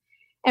stepping in,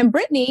 and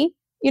Britney,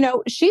 you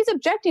know, she's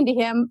objecting to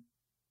him.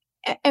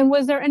 And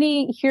was there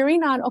any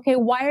hearing on, okay,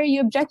 why are you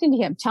objecting to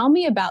him? Tell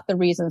me about the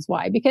reasons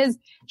why, because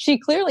she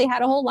clearly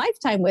had a whole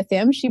lifetime with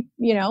him. She,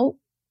 you know,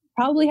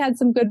 probably had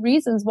some good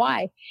reasons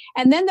why.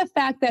 And then the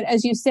fact that,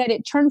 as you said,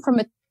 it turned from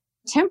a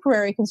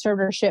temporary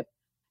conservatorship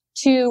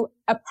to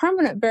a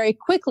permanent very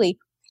quickly.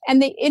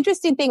 And the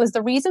interesting thing was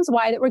the reasons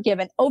why that were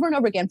given over and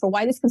over again for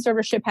why this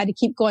conservatorship had to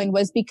keep going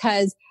was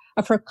because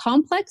of her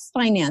complex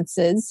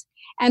finances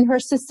and her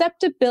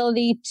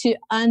susceptibility to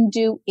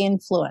undue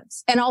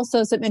influence, and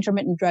also some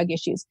intermittent drug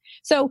issues.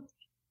 So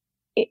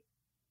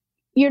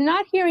you're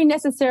not hearing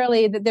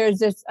necessarily that there's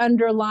this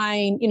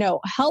underlying, you know,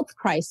 health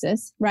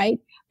crisis, right?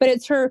 But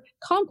it's her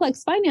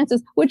complex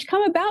finances, which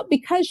come about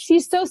because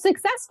she's so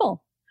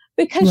successful,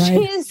 because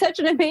she is such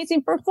an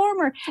amazing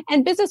performer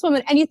and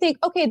businesswoman. And you think,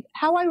 okay,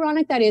 how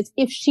ironic that is.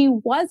 If she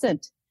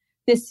wasn't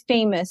this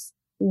famous,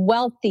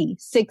 wealthy,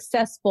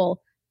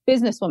 successful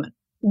businesswoman,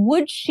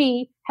 would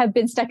she have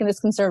been stuck in this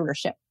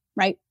conservatorship,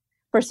 right,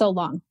 for so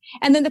long?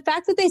 And then the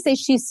fact that they say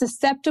she's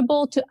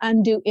susceptible to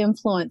undue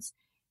influence.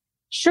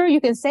 Sure,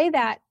 you can say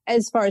that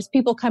as far as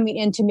people coming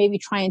in to maybe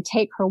try and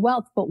take her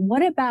wealth, but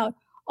what about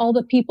all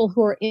the people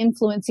who are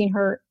influencing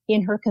her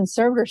in her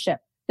conservatorship?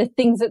 The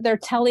things that they're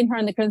telling her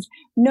in the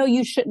no,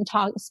 you shouldn't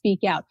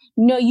speak out.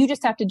 No, you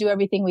just have to do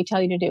everything we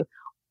tell you to do.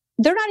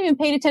 They're not even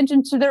paying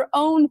attention to their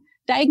own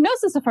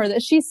diagnosis of her,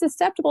 that she's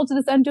susceptible to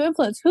this undue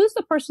influence. Who's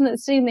the person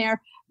that's sitting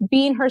there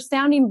being her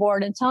sounding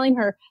board and telling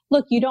her,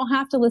 look, you don't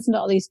have to listen to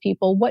all these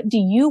people. What do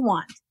you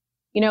want?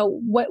 You know,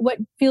 what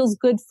feels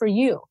good for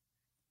you?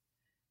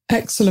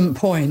 Excellent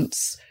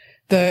points.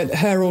 That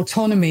her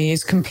autonomy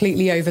is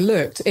completely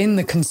overlooked in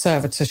the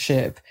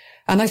conservatorship.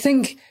 And I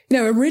think,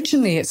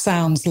 originally it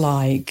sounds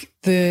like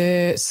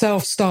the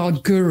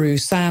self-styled guru,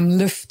 Sam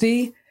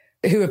Lutfi,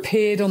 who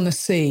appeared on the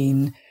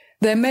scene,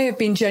 there may have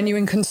been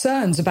genuine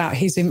concerns about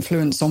his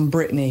influence on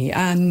Britney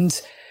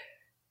and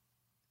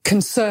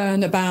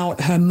concern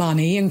about her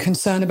money and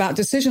concern about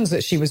decisions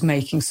that she was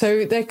making.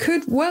 So there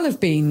could well have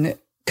been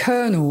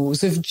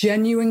kernels of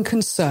genuine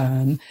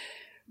concern.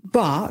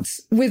 But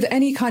with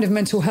any kind of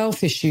mental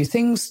health issue,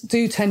 things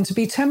do tend to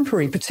be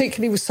temporary,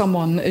 particularly with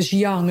someone as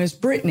young as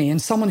Britney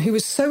and someone who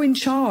is so in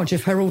charge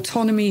of her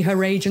autonomy,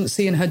 her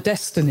agency and her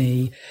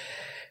destiny.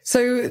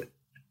 So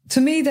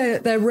to me,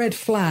 they're red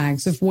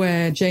flags of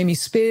where Jamie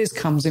Spears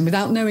comes in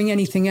without knowing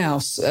anything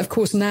else. Of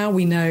course, now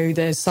we know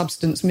there's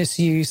substance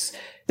misuse,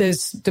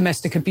 there's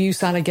domestic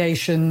abuse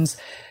allegations.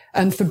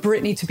 And for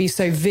Britney to be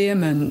so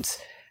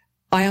vehement,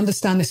 I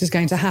understand this is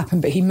going to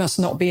happen, but he must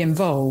not be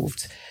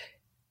involved,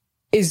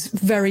 is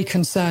very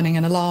concerning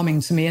and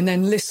alarming to me. And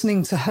then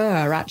listening to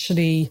her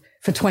actually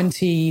for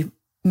 20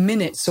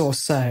 minutes or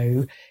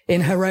so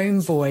in her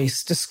own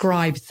voice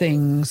describe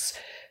things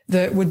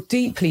that were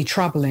deeply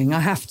troubling,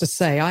 I have to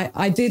say.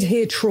 I did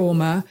hear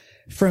trauma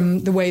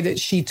from the way that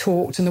she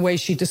talked and the way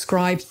she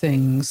described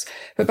things.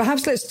 But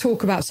perhaps let's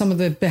talk about some of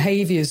the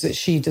behaviors that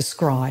she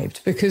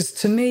described, because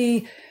to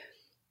me,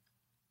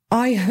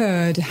 I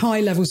heard high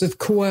levels of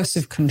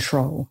coercive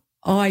control,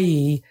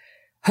 i.e.,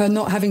 her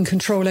not having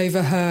control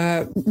over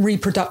her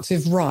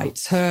reproductive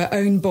rights, her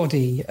own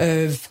body,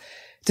 of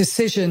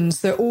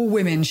decisions that all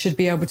women should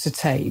be able to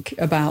take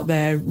about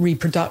their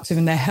reproductive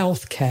and their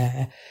health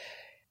care.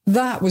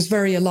 That was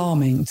very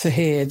alarming to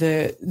hear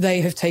that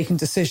they have taken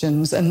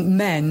decisions and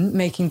men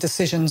making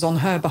decisions on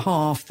her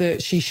behalf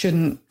that she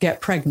shouldn't get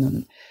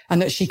pregnant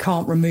and that she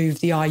can't remove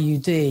the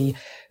IUD.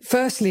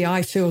 Firstly,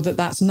 I feel that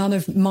that's none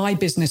of my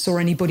business or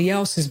anybody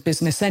else's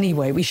business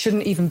anyway. We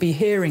shouldn't even be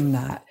hearing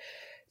that.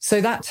 So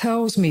that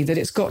tells me that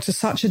it's got to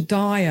such a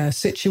dire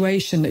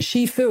situation that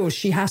she feels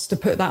she has to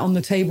put that on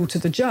the table to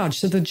the judge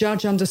so the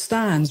judge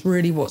understands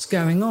really what's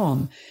going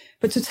on.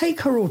 But to take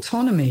her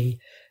autonomy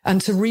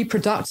and to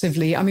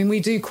reproductively, I mean,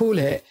 we do call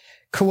it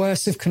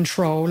coercive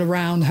control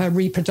around her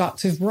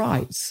reproductive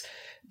rights.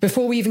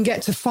 Before we even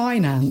get to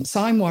finance,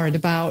 I'm worried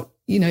about,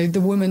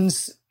 the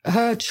woman's,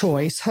 her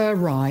choice, her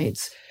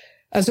right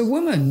as a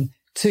woman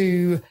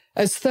to,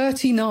 as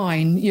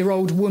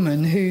 39-year-old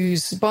woman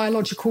whose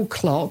biological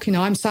clock,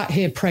 I'm sat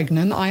here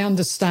pregnant. I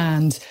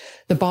understand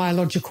the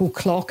biological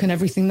clock and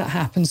everything that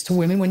happens to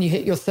women when you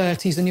hit your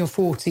 30s and your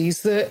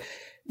 40s, that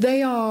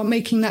they are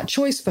making that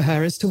choice for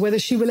her as to whether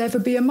she will ever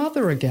be a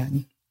mother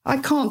again. I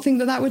can't think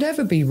that that would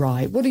ever be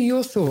right. What are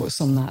your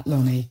thoughts on that,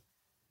 Lonnie?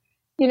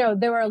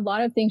 There were a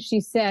lot of things she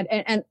said.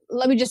 And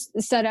let me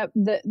just set up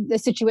the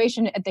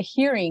situation at the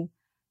hearing.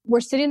 We're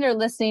sitting there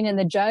listening and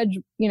the judge,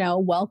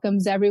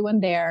 welcomes everyone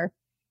there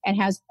and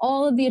has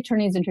all of the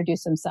attorneys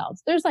introduce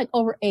themselves. There's like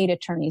over 8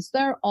 attorneys.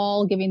 They're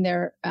all giving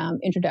their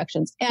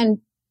introductions. And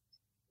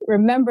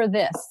remember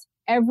this,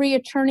 every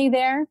attorney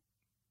there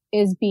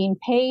is being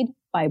paid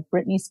by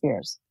Britney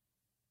Spears.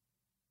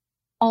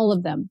 All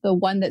of them, the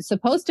one that's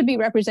supposed to be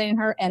representing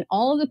her and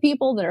all of the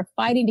people that are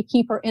fighting to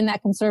keep her in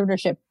that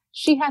conservatorship,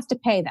 she has to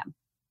pay them.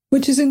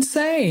 Which is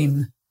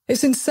insane.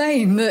 It's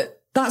insane that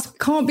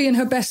can't be in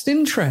her best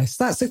interest.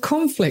 That's a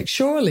conflict,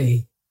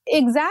 surely.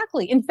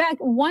 Exactly. In fact,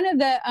 one of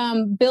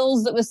the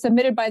bills that was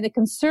submitted by the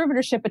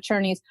conservatorship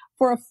attorneys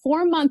for a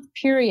 4-month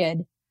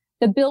period,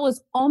 the bill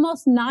was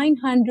almost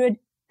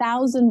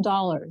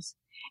 $900,000.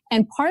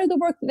 And part of the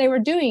work that they were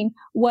doing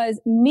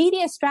was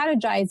media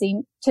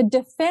strategizing to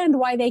defend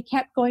why they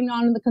kept going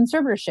on in the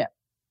conservatorship.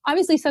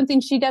 Obviously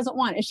something she doesn't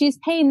want, and she's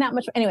paying that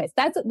much. Anyways,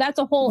 that's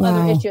a whole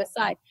other issue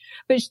aside.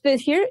 But the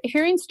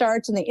hearing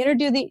starts and they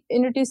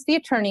introduce the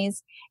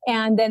attorneys,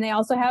 and then they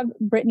also have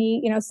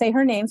Britney, say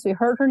her name. So we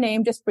heard her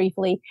name just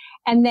briefly.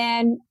 And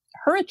then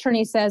her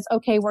attorney says,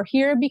 okay, we're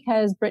here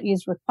because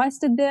Britney's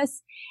requested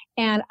this,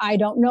 and I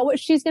don't know what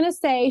she's going to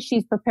say.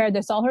 She's prepared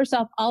this all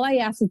herself. All I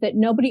ask is that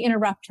nobody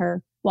interrupt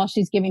her while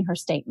she's giving her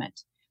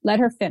statement.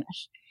 Let her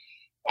finish.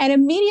 And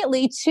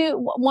immediately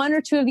one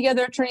or two of the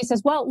other attorneys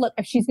says, well, look,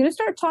 if she's going to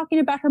start talking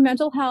about her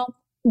mental health,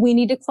 we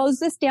need to close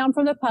this down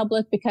from the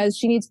public because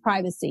she needs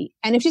privacy.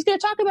 And if she's going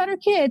to talk about her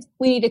kids,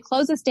 we need to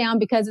close this down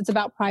because it's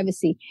about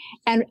privacy.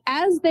 And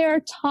as they're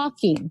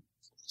talking,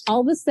 all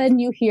of a sudden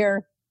you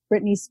hear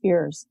Britney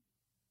Spears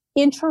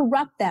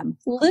interrupt them,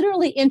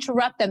 literally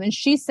interrupt them. And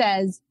she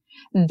says,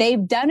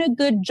 they've done a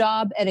good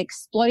job at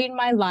exploiting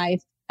my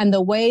life and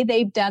the way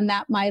they've done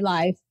that, my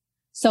life.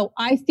 So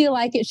I feel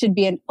like it should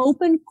be an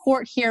open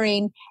court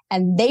hearing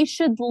and they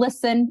should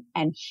listen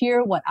and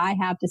hear what I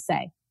have to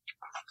say.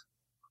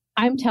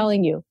 I'm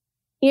telling you,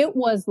 it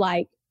was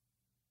like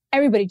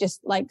everybody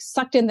just like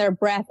sucked in their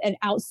breath, and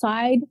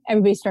outside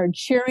everybody started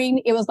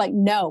cheering. It was like,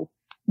 no,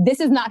 this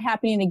is not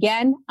happening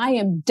again. I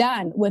am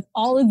done with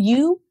all of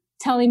you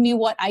telling me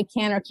what I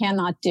can or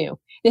cannot do.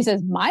 This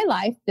is my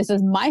life. This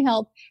is my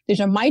health.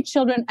 These are my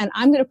children, and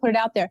I'm going to put it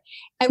out there.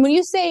 And when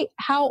you say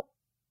how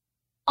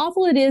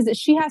awful it is that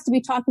she has to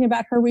be talking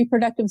about her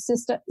reproductive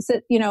system,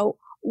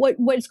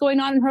 what's going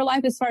on in her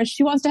life as far as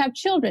she wants to have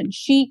children.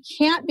 She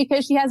can't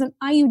because she has an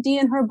IUD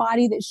in her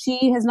body that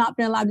she has not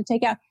been allowed to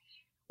take out.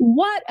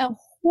 What a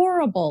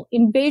horrible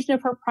invasion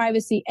of her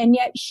privacy. And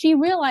yet she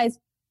realized,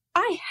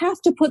 I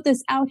have to put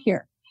this out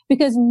here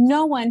because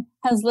no one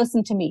has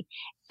listened to me.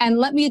 And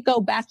let me go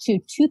back to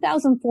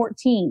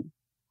 2014.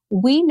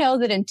 We know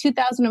that in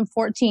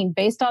 2014,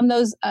 based on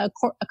those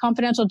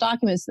confidential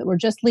documents that were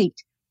just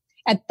leaked,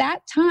 at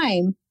that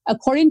time,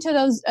 according to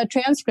those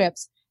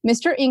transcripts,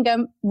 Mr.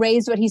 Ingham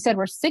raised what he said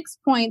were 6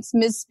 points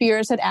Ms.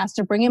 Spears had asked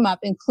to bring him up,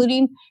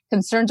 including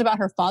concerns about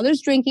her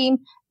father's drinking,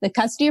 the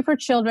custody of her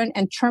children,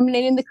 and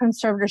terminating the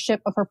conservatorship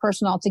of her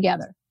person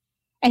altogether.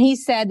 And he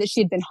said that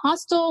she had been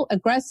hostile,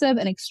 aggressive,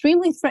 and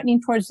extremely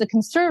threatening towards the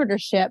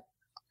conservatorship,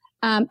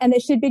 and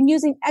that she had been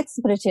using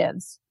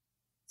expletives.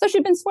 So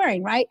she'd been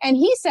swearing, right? And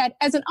he said,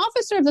 as an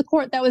officer of the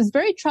court, that was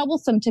very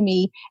troublesome to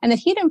me, and that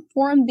he'd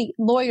informed the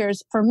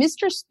lawyers for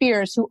Mr.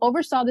 Spears, who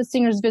oversaw the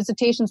singer's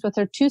visitations with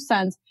her 2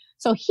 sons,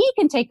 so he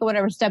can take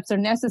whatever steps are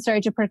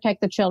necessary to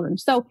protect the children.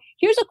 So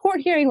here's a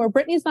court hearing where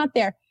Brittany's not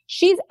there.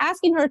 She's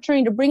asking her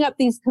attorney to bring up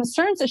these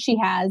concerns that she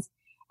has.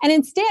 And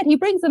instead, he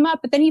brings them up,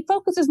 but then he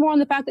focuses more on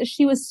the fact that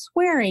she was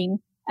swearing,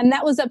 and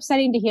that was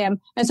upsetting to him.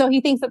 And so he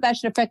thinks that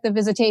should affect the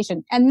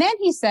visitation. And then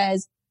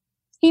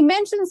he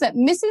mentions that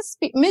Ms.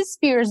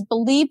 Spears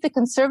believed the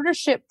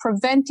conservatorship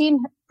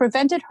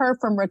prevented her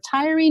from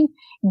retiring,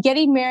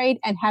 getting married,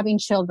 and having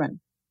children.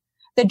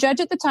 The judge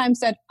at the time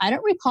said, I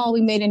don't recall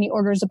we made any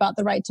orders about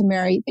the right to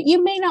marry, but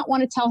you may not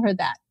want to tell her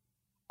that.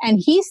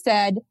 And he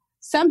said,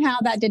 somehow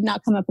that did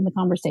not come up in the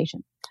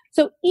conversation.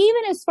 So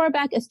even as far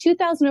back as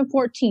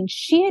 2014,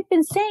 she had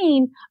been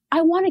saying,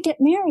 I want to get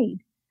married.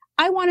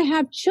 I want to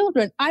have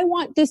children. I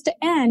want this to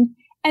end.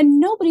 And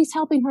nobody's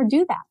helping her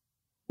do that.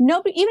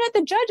 Nobody, even at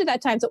the judge at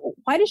that time. So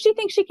why does she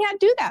think she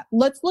can't do that?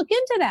 Let's look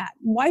into that.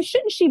 Why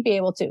shouldn't she be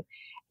able to?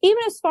 Even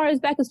as far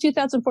as back as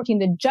 2014,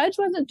 the judge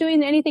wasn't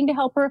doing anything to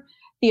help her.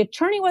 The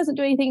attorney wasn't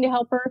doing anything to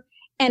help her.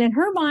 And in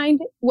her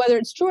mind, whether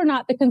it's true or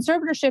not, the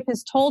conservatorship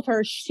has told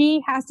her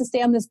she has to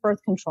stay on this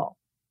birth control.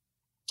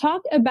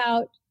 Talk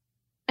about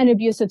an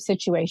abusive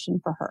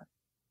situation for her.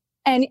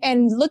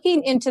 And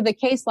looking into the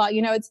case law,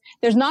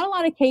 there's not a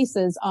lot of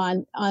cases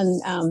on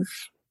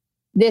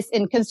this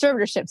in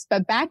conservatorships,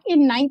 but back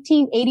in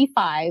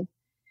 1985,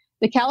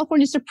 the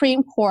California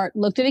Supreme Court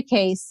looked at a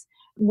case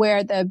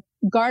where the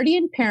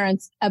guardian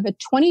parents of a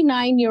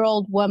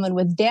 29-year-old woman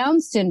with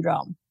Down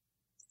syndrome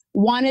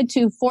wanted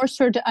to force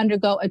her to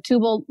undergo a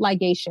tubal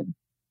ligation.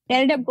 They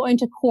ended up going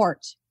to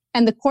court,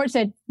 and the court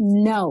said,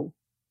 no,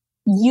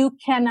 you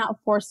cannot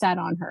force that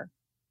on her.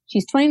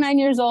 She's 29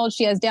 years old.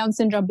 She has Down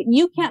syndrome, but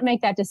you can't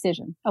make that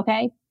decision.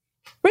 Okay.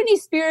 Britney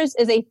Spears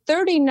is a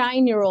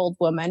 39-year-old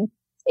woman,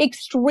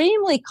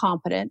 extremely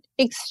competent,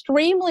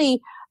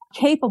 extremely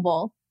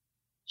capable.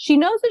 She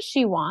knows what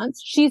she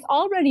wants. She's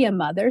already a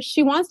mother.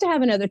 She wants to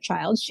have another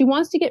child. She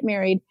wants to get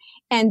married.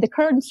 And the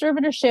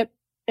conservatorship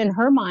in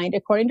her mind,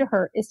 according to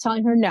her, is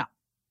telling her, no,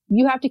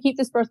 you have to keep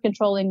this birth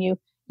control in you.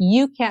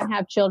 You can't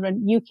have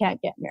children. You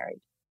can't get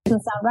married.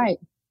 Doesn't sound right.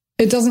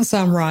 It doesn't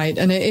sound right,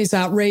 and it is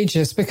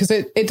outrageous because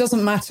it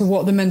doesn't matter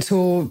what the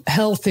mental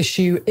health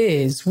issue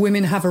is.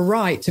 Women have a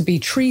right to be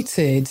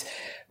treated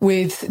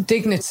with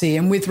dignity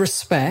and with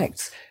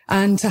respect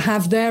and to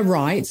have their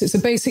rights. It's a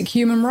basic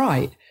human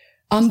right,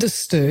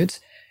 understood,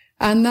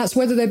 and that's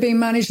whether they're being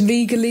managed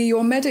legally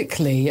or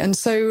medically. And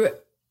so,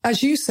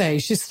 as you say,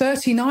 she's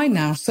 39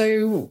 now,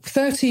 so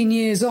 13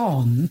 years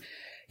on.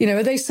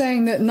 Are they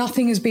saying that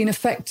nothing has been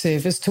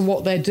effective as to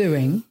what they're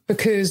doing?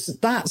 Because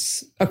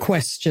that's a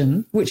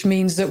question, which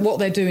means that what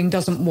they're doing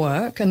doesn't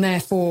work and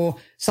therefore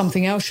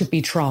something else should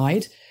be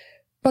tried.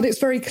 But it's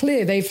very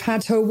clear they've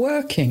had her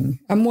working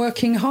and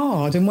working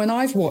hard. And when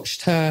I've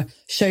watched her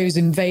shows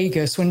in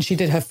Vegas, when she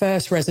did her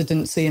first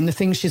residency and the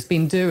things she's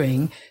been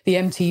doing, the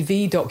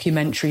MTV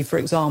documentary, for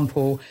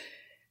example,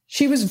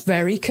 she was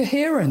very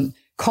coherent,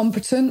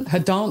 competent. Her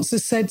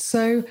dancers said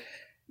so.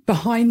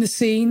 Behind the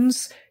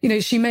scenes,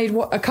 she made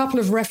a couple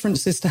of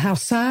references to how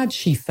sad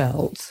she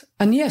felt.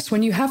 And yes,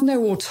 when you have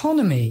no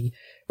autonomy,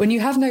 when you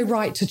have no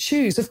right to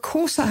choose, of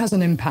course that has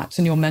an impact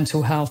on your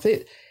mental health.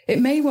 It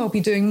may well be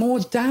doing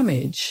more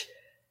damage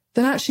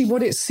than actually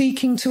what it's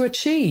seeking to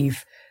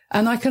achieve.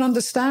 And I can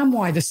understand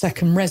why the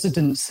second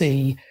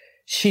residency,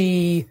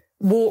 she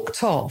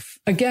walked off.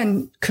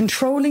 Again,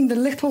 controlling the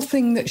little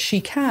thing that she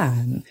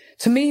can.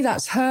 To me,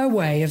 that's her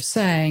way of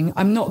saying,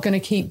 I'm not going to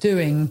keep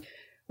doing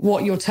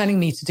what you're telling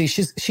me to do.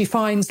 She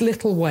finds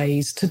little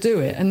ways to do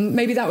it. And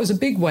maybe that was a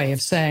big way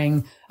of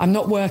saying, I'm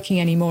not working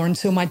anymore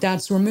until my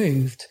dad's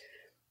removed.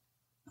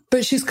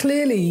 But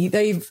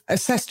they've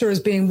assessed her as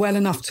being well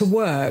enough to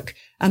work,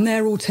 and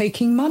they're all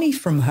taking money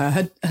from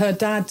her. Her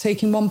dad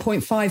taking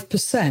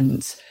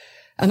 1.5%.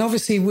 And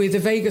obviously with the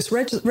Vegas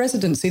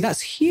residency,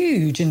 that's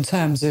huge in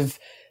terms of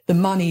the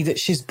money that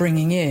she's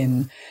bringing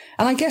in.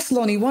 And I guess,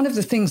 Lonnie, one of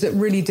the things that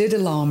really did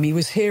alarm me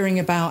was hearing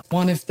about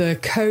one of the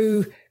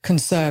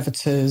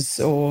co-conservators,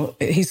 or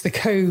he's the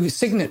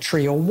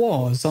co-signatory or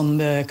was on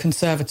the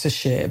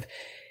conservatorship.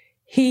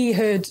 he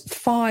had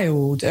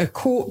filed a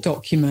court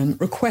document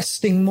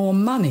requesting more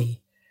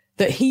money,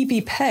 that he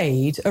be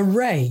paid a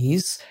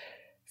raise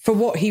for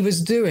what he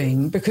was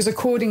doing, because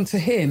according to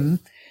him,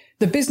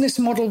 the business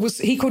model was,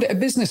 he called it a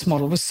business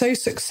model, was so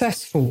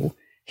successful,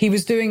 he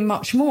was doing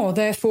much more.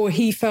 Therefore,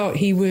 he felt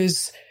he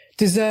was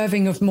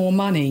deserving of more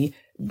money.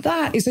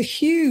 That is a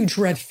huge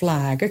red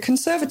flag. A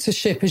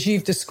conservatorship, as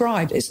you've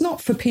described, it's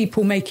not for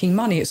people making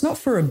money. It's not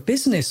for a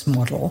business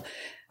model.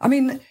 I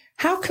mean,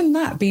 how can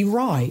that be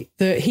right,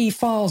 that he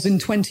files in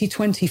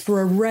 2020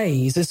 for a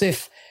raise as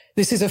if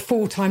this is a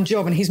full-time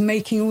job and he's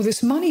making all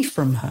this money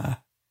from her?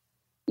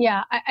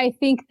 Yeah, I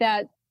think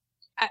that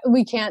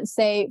we can't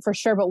say for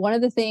sure, but one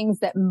of the things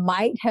that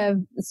might have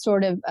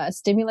sort of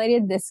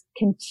stimulated this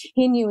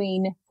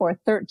continuing for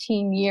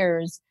 13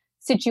 years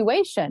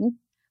situation,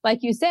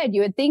 like you said,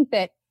 you would think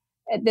that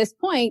at this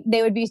point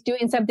they would be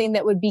doing something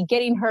that would be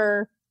getting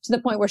her to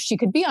the point where she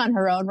could be on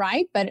her own,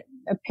 right? But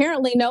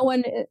apparently no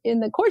one in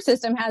the court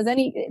system has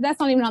any, that's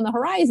not even on the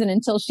horizon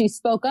until she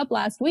spoke up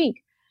last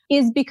week,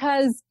 is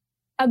because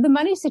of the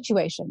money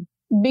situation,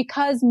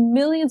 because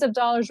millions of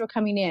dollars were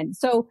coming in.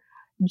 So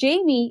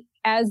Jamie,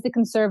 as the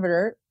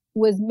conservator,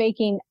 was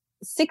making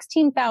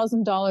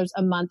 $16,000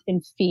 a month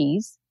in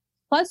fees,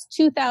 plus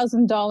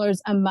 $2,000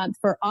 a month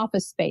for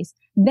office space.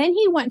 Then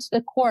he went to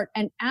the court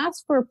and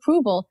asked for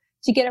approval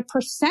to get a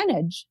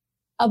percentage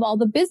of all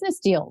the business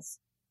deals.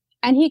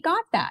 And he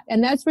got that.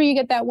 And that's where you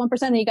get that 1%.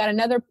 And he got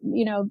another,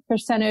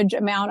 percentage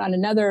amount on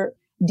another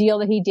deal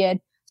that he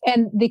did.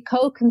 And the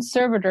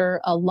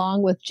co-conservator,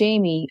 along with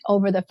Jamie,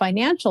 over the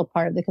financial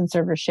part of the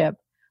conservatorship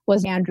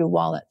was Andrew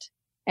Wallet.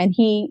 And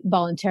he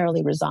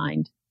voluntarily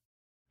resigned.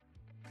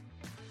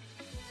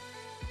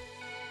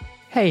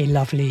 Hey,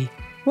 lovely.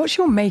 What's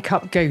your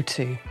makeup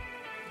go-to?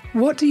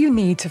 What do you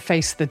need to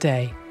face the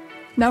day?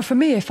 Now, for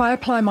me, if I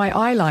apply my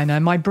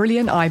eyeliner, my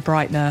brilliant eye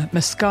brightener,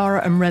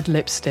 mascara and red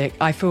lipstick,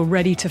 I feel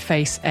ready to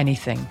face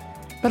anything.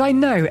 But I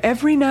know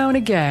every now and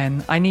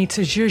again I need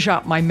to zhuzh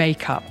up my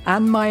makeup,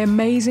 and my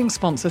amazing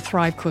sponsor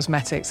Thrive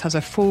Causemetics has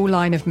a full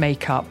line of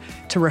makeup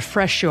to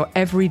refresh your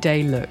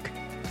everyday look.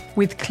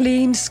 With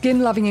clean,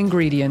 skin-loving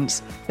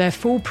ingredients, their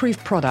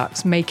foolproof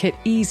products make it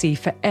easy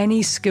for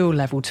any skill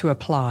level to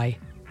apply.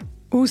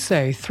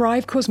 Also,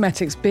 Thrive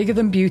Causemetics' Bigger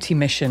Than Beauty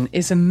mission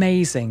is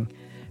amazing.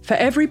 For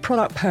every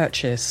product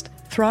purchased,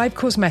 Thrive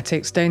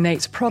Causemetics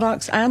donates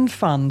products and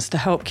funds to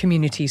help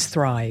communities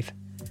thrive.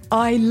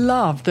 I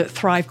love that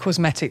Thrive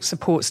Causemetics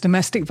supports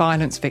domestic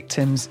violence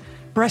victims,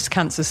 breast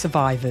cancer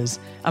survivors,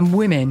 and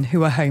women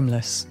who are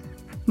homeless.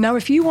 Now,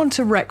 if you want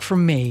a rec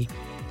from me,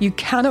 you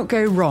cannot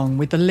go wrong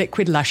with the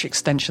Liquid Lash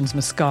Extensions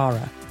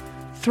Mascara.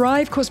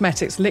 Thrive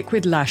Causemetics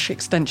Liquid Lash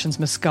Extensions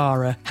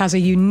Mascara has a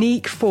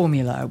unique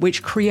formula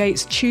which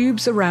creates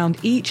tubes around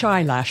each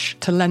eyelash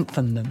to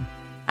lengthen them.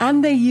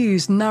 And they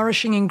use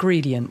nourishing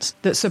ingredients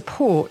that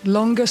support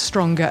longer,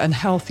 stronger and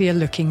healthier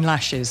looking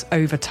lashes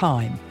over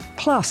time.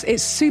 Plus,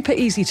 it's super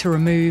easy to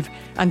remove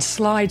and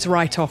slides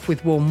right off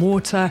with warm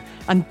water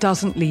and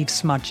doesn't leave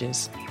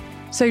smudges.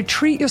 So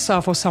treat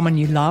yourself or someone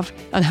you love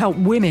and help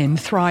women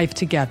thrive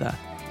together.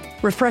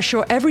 Refresh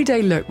your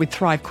everyday look with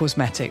Thrive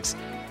Causemetics,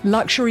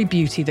 luxury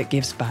beauty that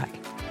gives back.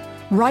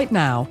 Right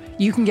now,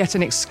 you can get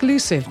an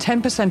exclusive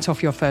 10%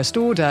 off your first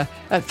order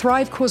at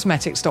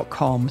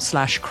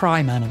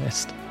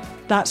thrivecausemetics.com/crimeanalyst.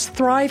 That's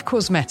Thrive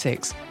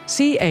Causemetics,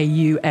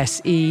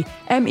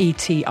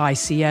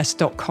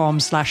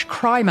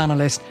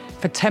 CAUSEMETICS.com/crimeanalyst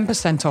for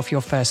 10% off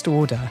your first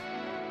order.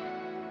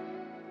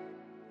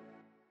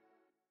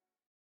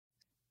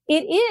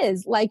 It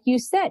is, like you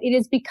said, it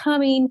is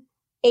becoming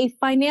a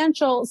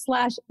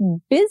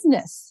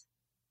financial/business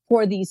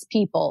for these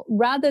people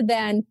rather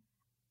than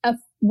a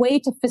way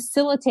to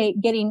facilitate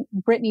getting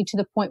Britney to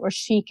the point where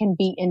she can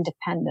be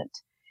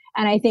independent.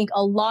 And I think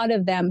a lot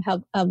of them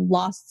have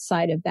lost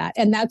sight of that.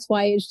 And that's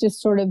why it's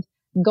just sort of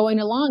going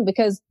along,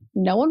 because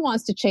no one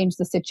wants to change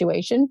the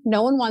situation.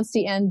 No one wants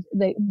to end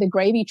the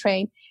gravy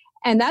train.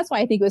 And that's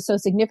why I think it was so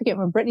significant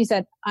when Britney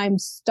said, I'm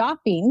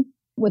stopping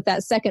with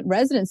that second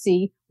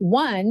residency.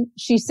 One,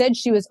 she said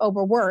she was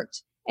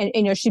overworked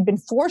and she'd been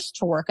forced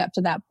to work up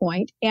to that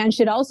point. And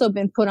she'd also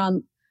been put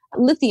on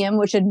lithium,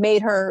 which had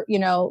made her,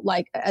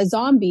 like a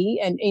zombie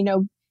and,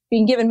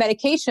 being given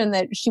medication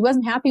that she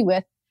wasn't happy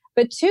with.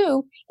 But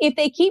two, if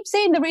they keep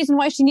saying the reason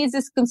why she needs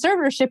this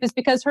conservatorship is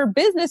because her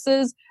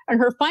businesses and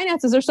her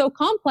finances are so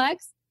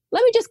complex,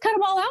 let me just cut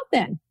them all out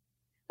then.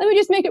 Let me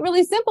just make it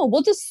really simple.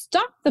 We'll just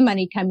stop the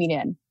money coming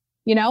in.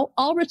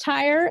 I'll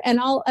retire and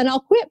I'll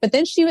quit. But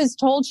then she was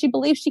told she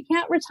believes she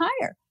can't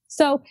retire.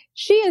 So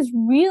she is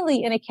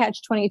really in a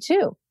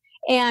catch-22.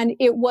 And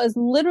it was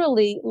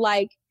literally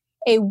like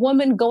a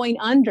woman going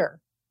under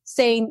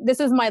saying,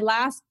 this is my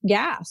last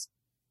gasp.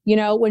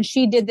 When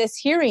she did this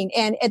hearing,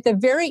 and at the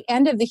very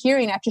end of the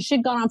hearing, after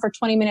she'd gone on for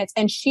 20 minutes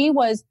and she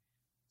was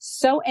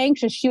so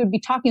anxious, she would be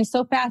talking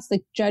so fast. The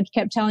judge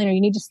kept telling her,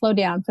 you need to slow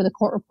down for the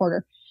court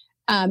reporter.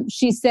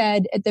 She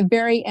said at the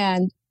very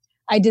end,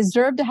 I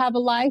deserve to have a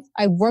life.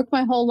 I've worked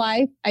my whole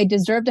life. I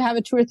deserve to have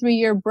a 2 or 3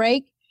 year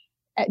break.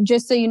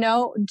 just so you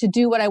know, to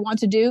do what I want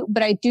to do.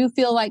 But I do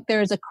feel like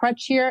there's a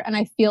crutch here and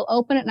I feel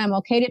open and I'm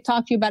okay to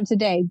talk to you about it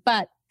today.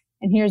 But,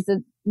 and here's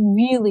the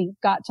really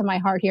got to my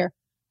heart here.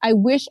 I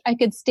wish I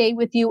could stay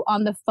with you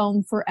on the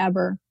phone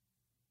forever,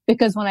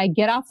 because when I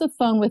get off the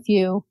phone with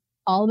you,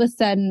 all of a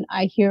sudden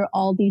I hear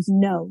all these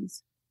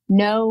no's.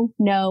 No,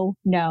 no,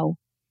 no.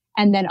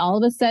 And then all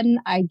of a sudden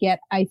I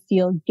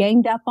feel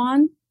ganged up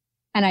on,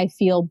 and I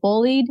feel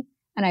bullied,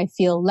 and I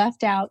feel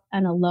left out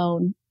and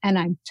alone. And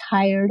I'm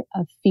tired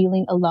of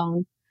feeling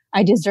alone.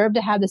 I deserve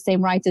to have the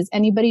same rights as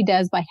anybody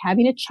does by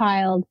having a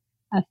child,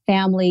 a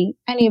family,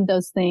 any of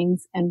those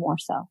things, and more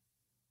so.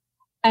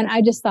 And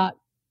I just thought,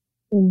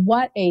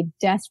 what a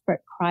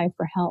desperate cry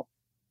for help.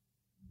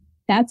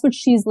 That's what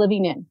she's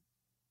living in.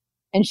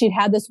 And she'd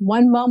had this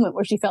one moment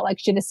where she felt like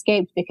she'd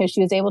escaped because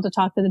she was able to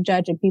talk to the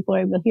judge and people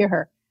were able to hear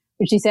her.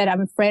 But she said,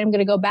 I'm afraid I'm going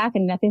to go back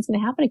and nothing's going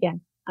to happen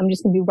again. I'm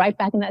just going to be right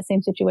back in that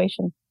same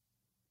situation.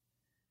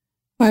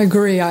 I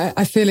agree.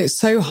 I feel it's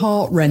so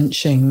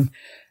heart-wrenching.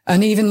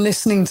 And even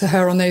listening to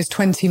her on those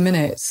 20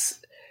 minutes,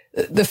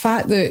 the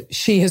fact that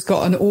she has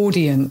got an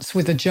audience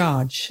with a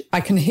judge, I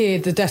can hear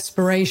the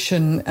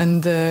desperation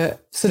and the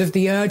sort of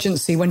the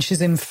urgency when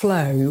she's in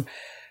flow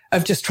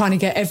of just trying to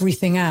get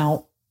everything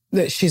out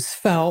that she's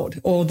felt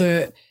or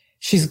that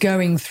she's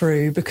going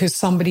through because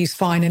somebody's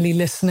finally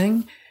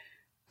listening.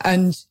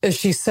 And as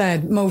she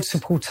said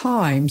multiple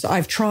times,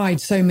 I've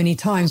tried so many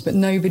times, but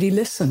nobody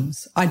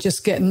listens. I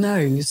just get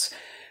no's.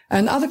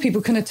 And other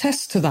people can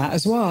attest to that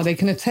as well. They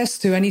can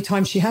attest to any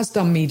time she has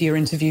done media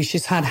interviews,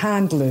 she's had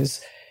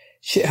handlers.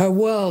 Her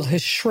world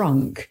has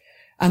shrunk.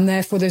 And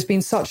therefore, there's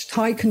been such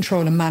tight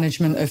control and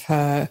management of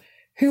her.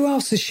 Who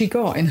else has she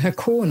got in her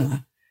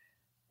corner?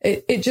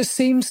 It just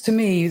seems to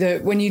me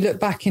that when you look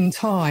back in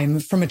time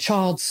from a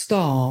child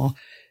star,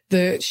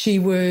 that she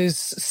was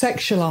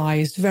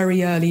sexualized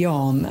very early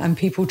on and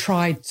people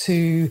tried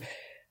to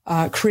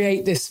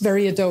create this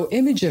very adult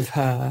image of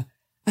her.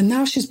 And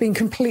now she's been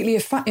completely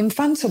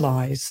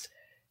infantilized.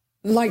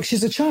 Like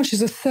she's a child.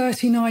 She's a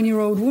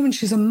 39-year-old woman.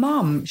 She's a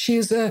mum. She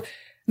is a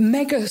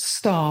mega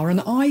star, an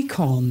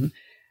icon.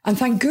 And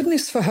thank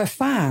goodness for her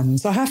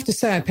fans. I have to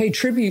say I pay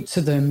tribute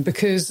to them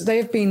because they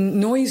have been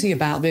noisy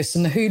about this.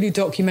 And the Hulu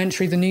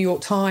documentary, the New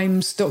York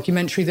Times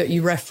documentary that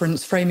you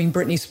referenced, Framing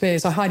Britney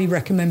Spears, I highly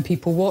recommend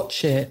people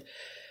watch it.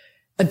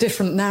 A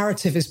different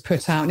narrative is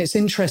put out, and it's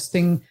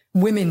interesting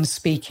women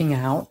speaking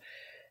out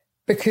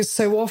because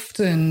so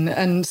often,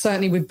 and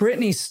certainly with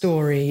Britney's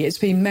story, it's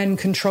been men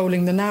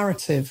controlling the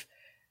narrative.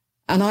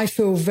 And I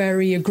feel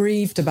very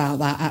aggrieved about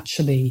that,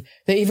 actually,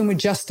 that even with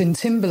Justin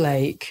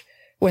Timberlake,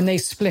 when they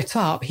split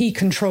up, he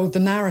controlled the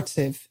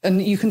narrative.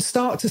 And you can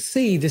start to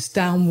see this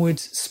downward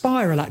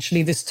spiral,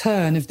 actually, this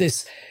turn of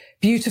this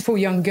beautiful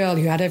young girl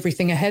who had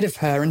everything ahead of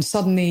her. And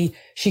suddenly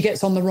she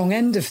gets on the wrong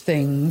end of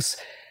things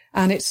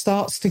and it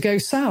starts to go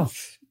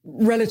south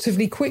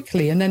relatively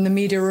quickly. And then the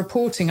media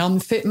reporting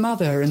unfit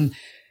mother and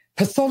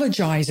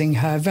pathologizing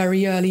her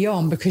very early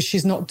on because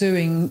she's not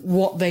doing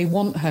what they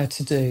want her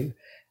to do.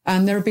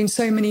 And there have been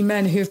so many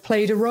men who have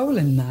played a role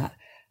in that.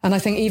 And I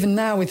think even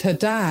now with her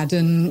dad,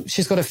 and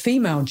she's got a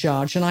female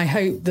judge, and I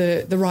hope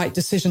the right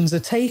decisions are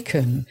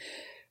taken.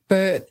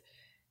 But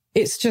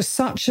it's just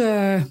such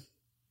a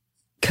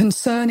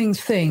concerning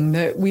thing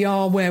that we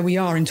are where we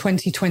are in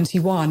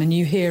 2021, and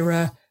you hear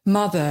a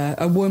mother,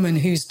 a woman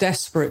who's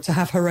desperate to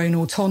have her own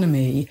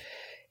autonomy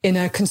in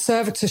a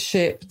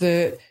conservatorship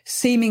that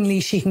seemingly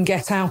she can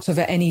get out of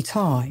at any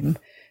time.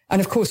 And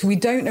of course, we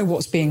don't know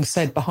what's being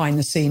said behind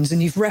the scenes.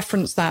 And you've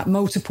referenced that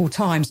multiple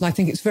times. And I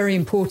think it's very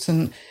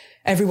important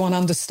everyone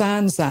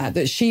understands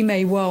that she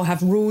may well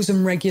have rules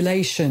and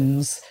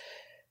regulations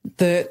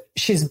that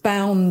she's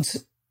bound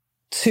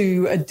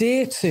to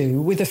adhere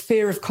to with a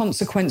fear of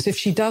consequence if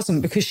she doesn't,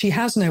 because she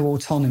has no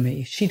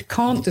autonomy. She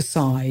can't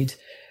decide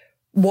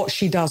what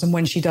she does and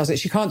when she does it.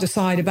 She can't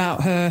decide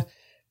about her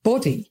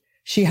body.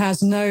 She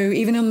has no,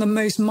 even on the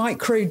most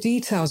micro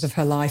details of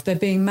her life, they're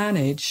being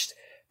managed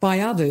by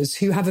others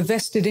who have a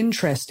vested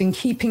interest in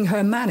keeping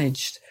her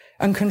managed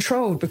and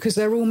controlled because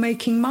they're all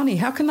making money.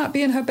 How can that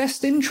be in her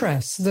best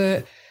interest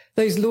that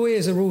those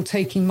lawyers are all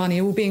taking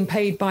money, all being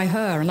paid by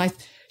her? And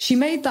she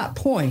made that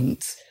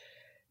point,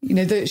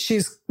 that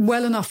she's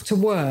well enough to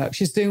work.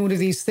 She's doing all of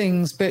these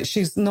things, but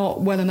she's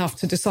not well enough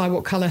to decide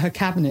what color her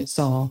cabinets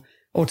are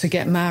or to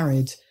get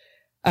married.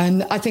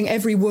 And I think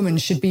every woman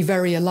should be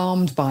very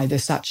alarmed by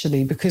this,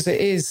 actually, because it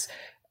is,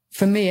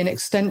 for me, an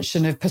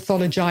extension of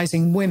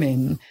pathologizing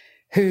women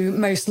who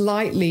most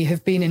likely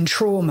have been in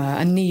trauma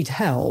and need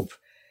help,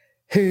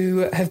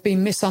 who have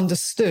been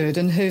misunderstood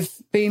and have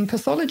been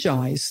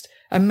pathologized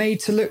and made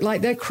to look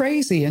like they're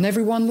crazy. And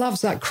everyone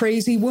loves that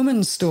crazy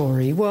woman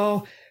story.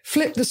 Well,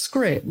 flip the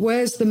script.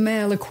 Where's the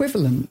male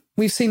equivalent?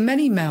 We've seen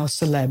many male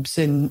celebs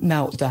in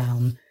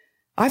Meltdown.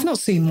 I've not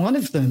seen one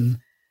of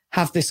them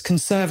have this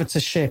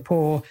conservatorship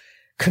or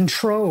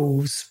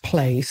controls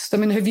placed. I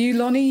mean, have you,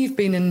 Lonnie? You've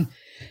been in,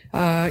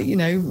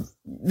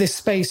 this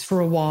space for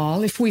a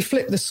while. If we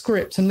flip the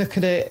script and look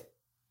at it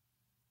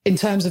in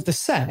terms of the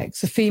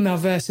sex, a female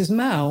versus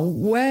male,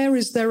 where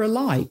is there a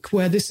like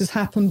where this has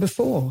happened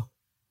before?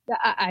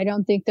 I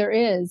don't think there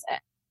is.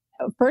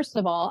 First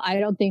of all, I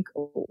don't think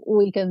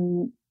we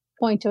can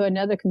point to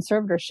another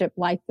conservatorship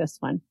like this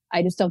one.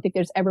 I just don't think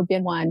there's ever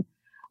been one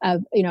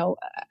of,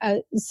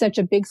 such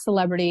a big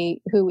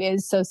celebrity who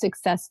is so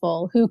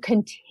successful, who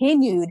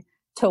continued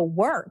to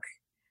work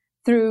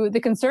through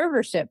the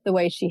conservatorship the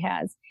way she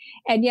has.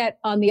 And yet,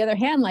 on the other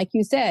hand, like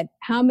you said,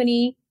 how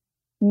many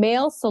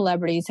male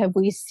celebrities have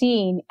we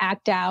seen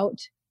act out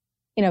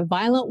in a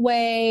violent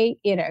way,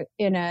 in a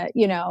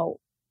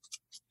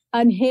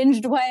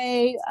unhinged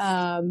way,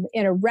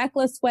 in a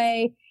reckless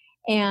way,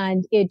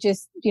 and it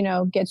just,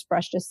 gets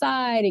brushed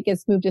aside, it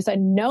gets moved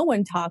aside. No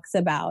one talks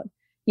about,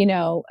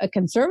 a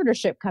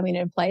conservatorship coming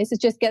into place.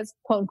 It just gets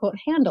quote unquote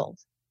handled,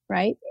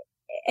 right?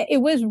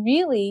 It was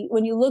really,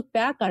 when you look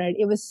back on it,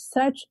 it was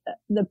such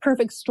the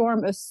perfect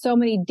storm of so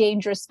many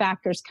dangerous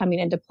factors coming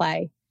into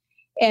play.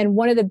 And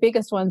one of the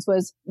biggest ones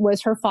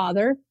was her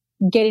father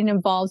getting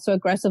involved so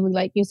aggressively,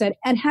 like you said,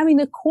 and having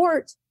the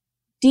court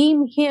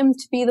deem him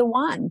to be the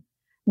one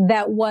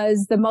that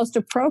was the most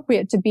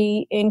appropriate to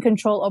be in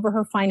control over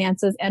her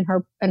finances and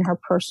her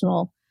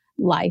personal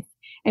life.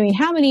 I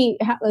mean,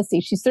 let's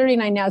see, she's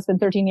 39 now, it's been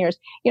 13 years.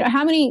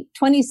 How many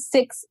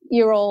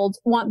 26-year-olds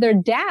want their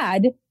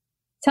dad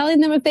telling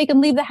them if they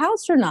can leave the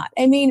house or not?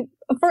 I mean,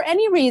 for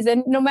any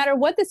reason, no matter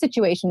what the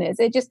situation is,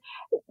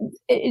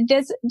 it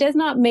does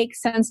not make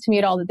sense to me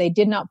at all that they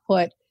did not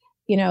put,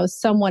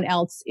 someone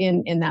else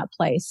in that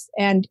place.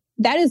 And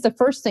that is the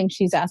first thing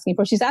she's asking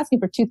for. She's asking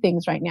for two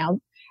things right now.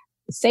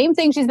 The same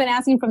thing she's been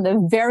asking from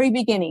the very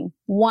beginning.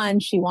 One,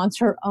 she wants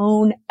her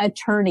own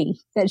attorney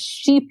that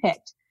she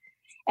picked.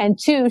 And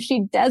two,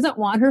 she doesn't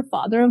want her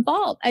father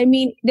involved. I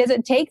mean, does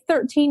it take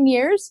 13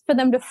 years for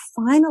them to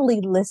finally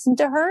listen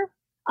to her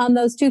on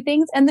those two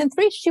things? And then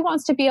three, she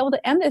wants to be able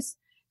to end this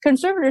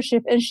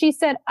conservatorship. And she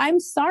said, I'm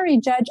sorry,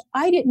 Judge,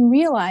 I didn't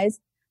realize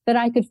that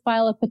I could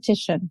file a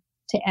petition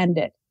to end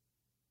it.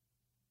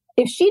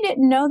 If she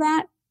didn't know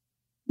that,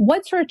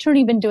 what's her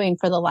attorney been doing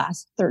for the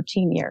last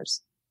 13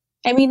 years?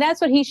 I mean, that's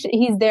what he's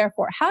there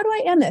for. How do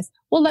I end this?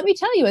 Well, let me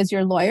tell you, as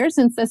your lawyer,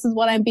 since this is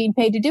what I'm being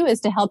paid to do,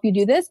 is to help you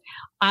do this,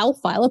 I'll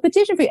file a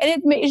petition for you.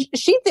 And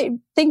she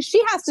thinks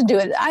she has to do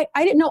it. I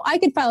didn't know I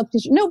could file a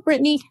petition. No,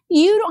 Brittany,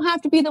 you don't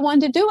have to be the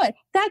one to do it.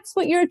 That's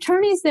what your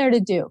attorney's there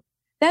to do.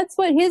 That's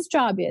what his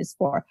job is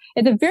for.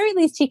 At the very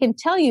least, he can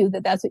tell you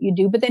that that's what you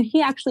do, but then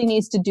he actually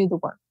needs to do the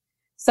work.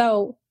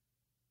 So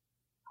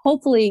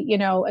hopefully,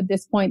 at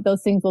this point,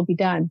 those things will be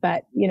done.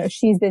 But,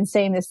 she's been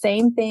saying the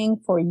same thing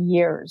for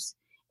years.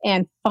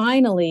 And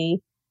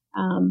finally,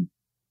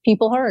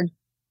 people heard,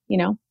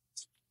 Yeah,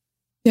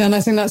 and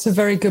I think that's a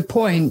very good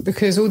point,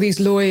 because all these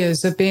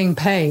lawyers are being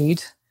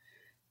paid.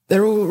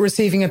 They're all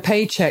receiving a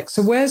paycheck.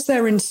 So where's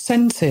their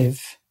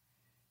incentive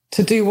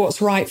to do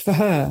what's right for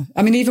her?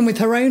 I mean, even with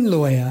her own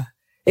lawyer,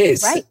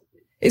 it's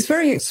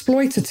very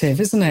exploitative,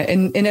 isn't it?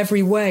 In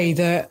every way,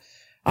 that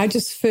I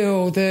just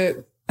feel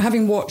that,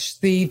 having watched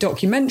the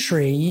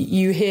documentary,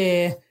 you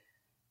hear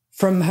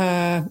from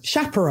her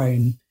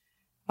chaperone,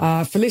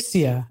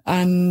 Felicia,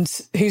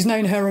 and who's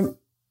known her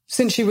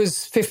since she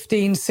was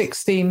 15,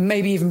 16,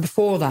 maybe even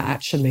before that,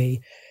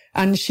 actually.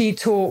 And she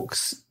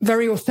talks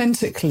very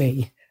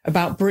authentically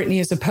about Brittany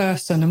as a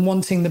person and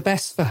wanting the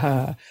best for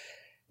her.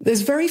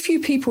 There's very few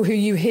people who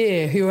you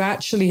hear who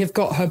actually have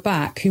got her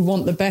back, who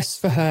want the best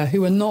for her,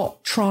 who are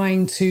not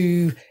trying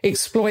to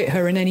exploit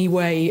her in any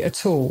way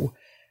at all.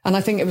 And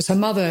I think it was her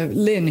mother,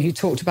 Lynn, who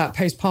talked about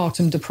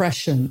postpartum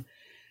depression.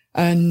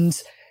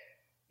 And,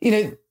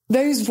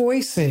 those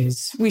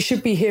voices we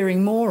should be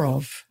hearing more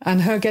of,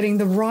 and her getting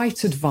the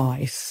right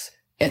advice,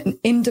 an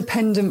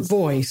independent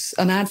voice,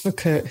 an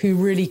advocate who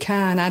really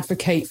can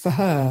advocate for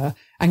her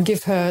and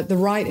give her the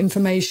right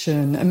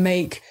information and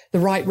make the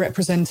right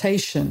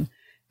representation.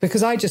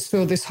 Because I just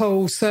feel this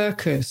whole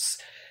circus,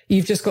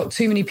 you've just got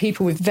too many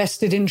people with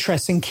vested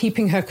interests in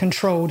keeping her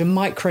controlled and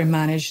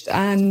micromanaged.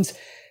 And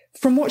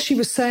from what she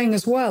was saying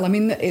as well, I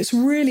mean, it's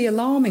really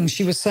alarming.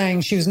 She was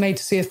saying she was made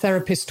to see a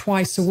therapist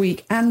twice a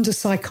week and a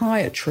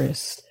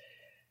psychiatrist.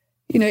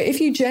 If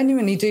you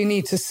genuinely do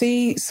need to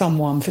see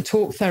someone for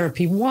talk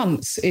therapy,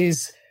 once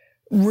is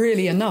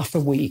really enough a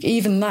week.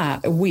 Even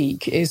that, a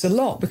week is a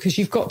lot, because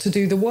you've got to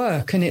do the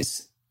work and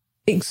it's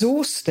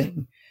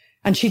exhausting.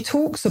 And she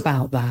talks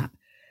about that.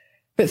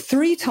 But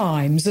 3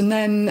 times, and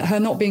then her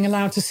not being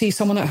allowed to see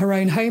someone at her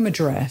own home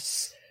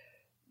address,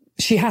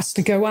 she has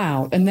to go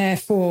out, and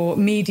therefore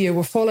media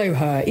will follow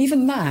her.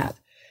 Even that,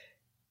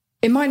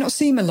 it might not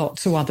seem a lot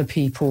to other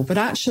people, but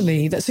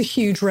actually that's a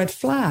huge red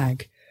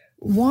flag.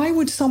 Why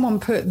would someone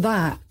put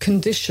that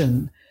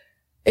condition?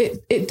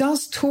 It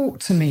does talk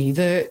to me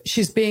that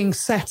she's being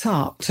set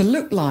up to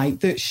look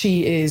like that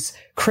she is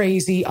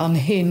crazy,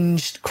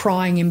 unhinged,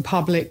 crying in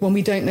public, when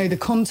we don't know the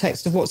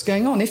context of what's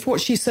going on. If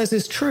what she says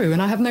is true,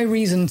 and I have no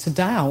reason to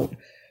doubt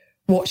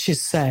what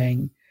she's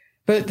saying,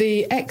 but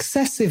the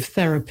excessive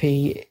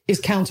therapy is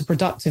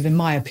counterproductive, in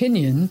my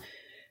opinion.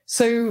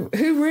 So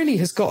who really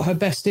has got her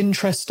best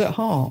interest at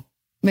heart?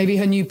 Maybe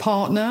her new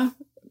partner,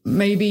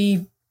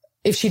 maybe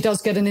if she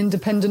does get an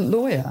independent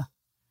lawyer.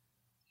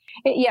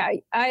 Yeah,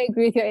 I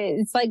agree with you.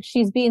 It's like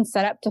she's being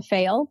set up to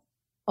fail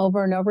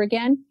over and over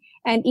again.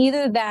 And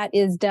either that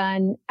is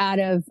done out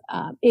of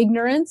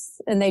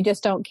ignorance and they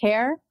just don't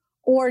care,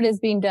 or it is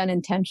being done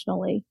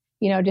intentionally,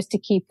 just to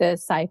keep the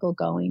cycle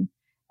going.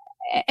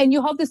 And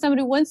you hope that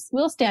somebody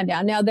will stand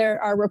down. Now,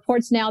 there are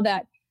reports now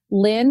that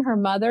Lynn, her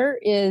mother,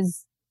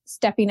 is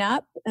stepping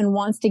up and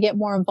wants to get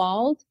more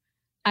involved.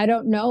 I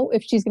don't know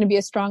if she's going to be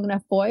a strong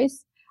enough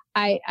voice.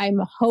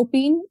 I'm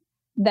hoping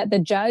that the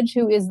judge,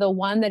 who is the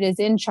one that is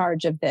in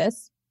charge of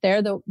this,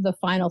 they're the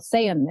final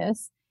say in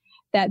this,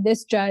 that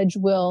this judge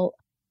will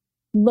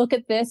look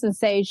at this and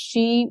say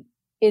she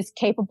is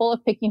capable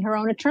of picking her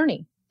own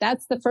attorney.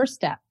 That's the first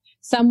step.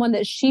 Someone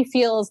that she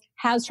feels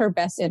has her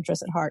best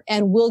interest at heart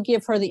and will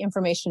give her the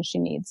information she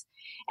needs.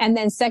 And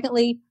then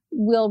secondly,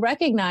 will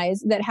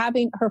recognize that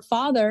having her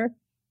father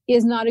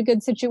is not a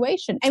good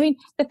situation. I mean,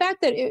 the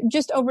fact that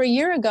just over a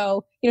year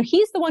ago,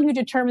 he's the one who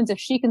determines if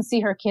she can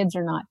see her kids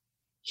or not.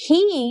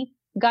 He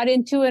got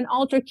into an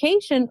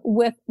altercation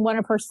with one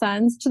of her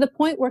sons to the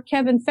point where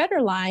Kevin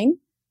Federline,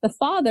 the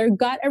father,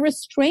 got a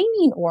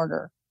restraining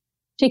order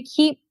to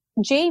keep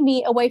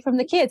Jamie away from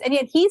the kids. And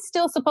yet he's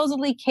still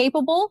supposedly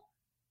capable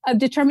of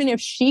determining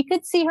if she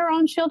could see her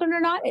own children or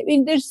not. I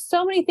mean, there's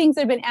so many things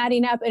that have been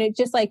adding up, and it's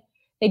just like,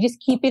 they just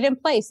keep it in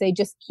place. They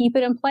just keep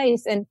it in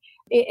place. And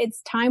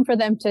it's time for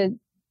them to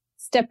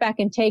step back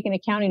and take an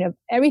accounting of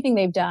everything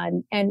they've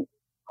done and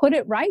put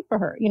it right for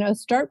her.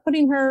 Start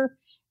putting her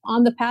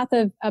on the path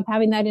of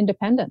having that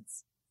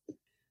independence.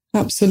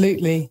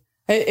 Absolutely.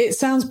 It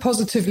sounds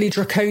positively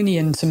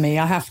draconian to me,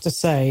 I have to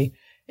say.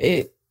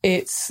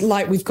 It's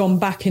like we've gone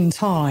back in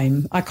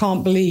time. I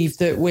can't believe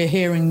that we're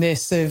hearing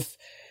this of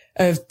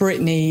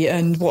Britney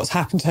and what's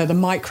happened to her, the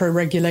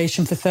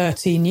micro-regulation for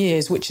 13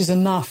 years, which is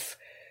enough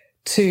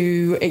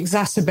to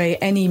exacerbate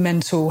any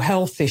mental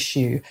health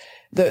issue.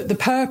 The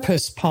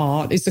purpose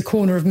part is the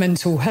corner of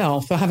mental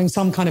health, or having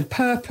some kind of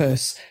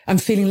purpose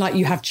and feeling like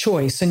you have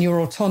choice and your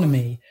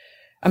autonomy.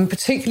 And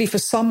particularly for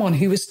someone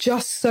who was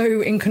just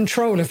so in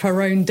control of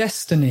her own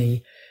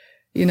destiny,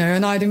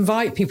 and I'd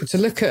invite people to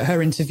look at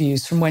her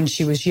interviews from when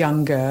she was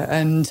younger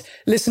and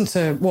listen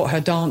to what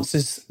her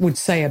dancers would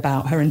say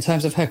about her in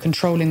terms of her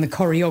controlling the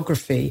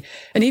choreography.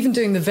 And even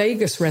doing the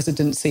Vegas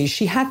residency,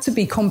 she had to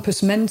be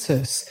compos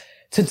mentis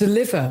to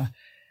deliver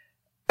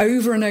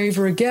over and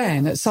over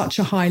again at such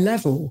a high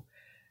level.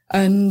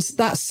 And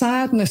that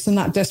sadness and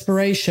that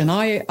desperation,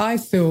 I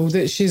feel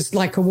that she's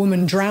like a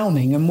woman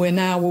drowning, and we're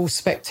now all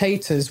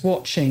spectators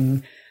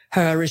watching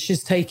her as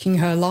she's taking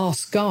her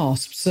last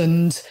gasps.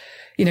 And,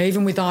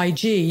 even with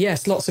IG,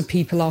 yes, lots of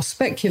people are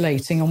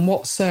speculating on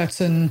what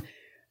certain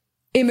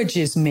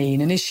images mean.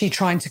 And is she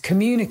trying to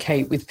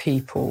communicate with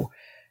people?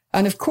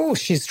 And of course,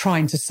 she's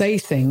trying to say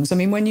things. I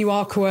mean, when you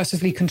are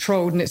coercively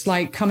controlled and it's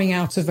like coming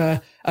out of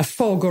a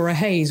fog or a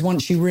haze,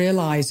 once you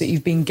realize that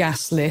you've been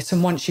gaslit,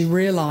 and once you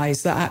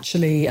realize that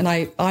actually, and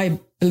I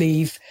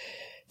believe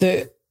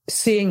that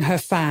seeing her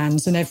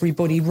fans and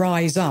everybody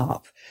rise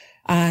up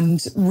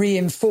and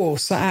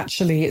reinforce that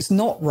actually it's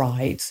not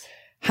right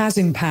has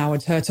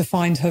empowered her to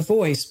find her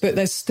voice. But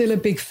there's still a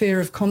big fear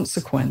of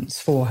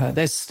consequence for her.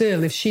 There's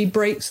still, if she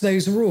breaks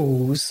those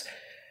rules,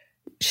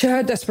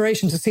 her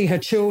desperation to see her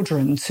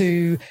children,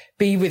 to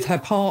be with her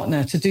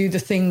partner, to do the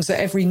things that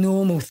every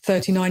normal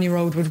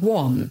 39-year-old would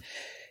want.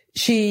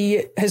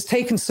 She has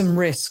taken some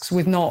risks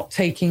with not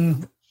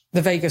taking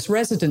the Vegas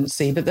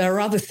residency, but there are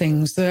other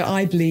things that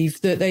I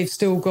believe that they've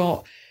still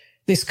got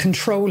this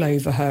control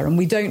over her, and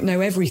we don't know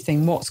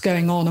everything, what's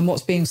going on and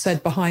what's being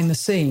said behind the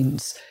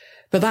scenes.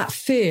 But that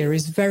fear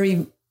is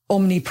very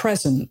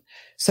omnipresent.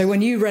 So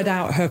when you read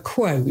out her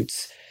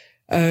quote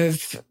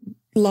of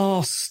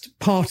last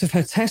part of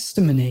her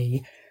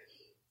testimony,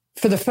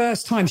 for the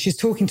first time, she's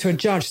talking to a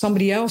judge.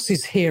 Somebody else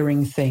is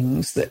hearing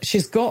things, that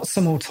she's got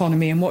some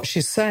autonomy in what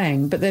she's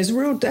saying, but there's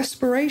real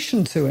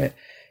desperation to it.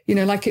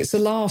 Like it's a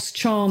last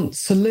chance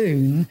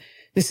saloon.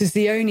 This is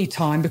the only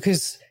time,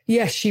 because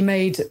yes, she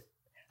made,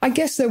 I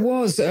guess there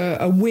was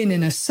a win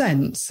in a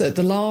sense at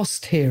the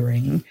last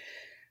hearing,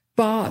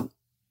 but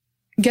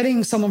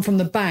getting someone from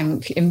the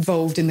bank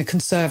involved in the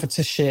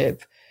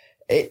conservatorship,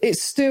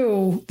 it's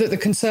still that the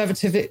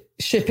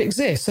conservatorship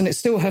exists, and it's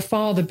still her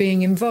father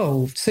being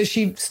involved. So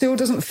she still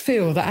doesn't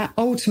feel that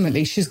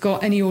ultimately she's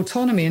got any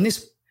autonomy. And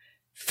this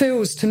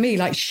feels to me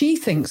like she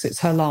thinks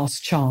it's her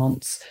last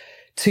chance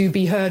to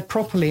be heard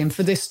properly and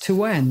for this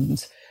to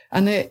end.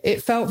 And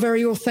it felt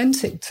very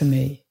authentic to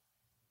me.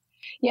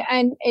 Yeah.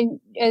 And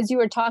as you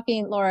were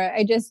talking, Laura,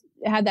 I just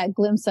had that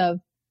glimpse of,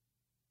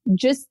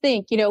 just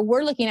think,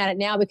 we're looking at it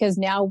now because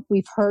now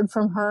we've heard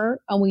from her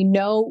and we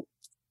know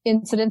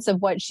incidents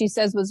of what she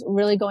says was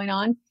really going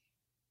on.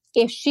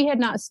 If she had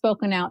not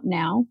spoken out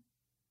now,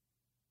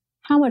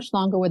 how much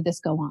longer would this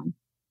go on?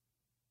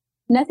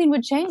 Nothing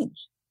would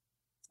change.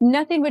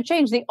 Nothing would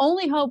change. The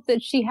only hope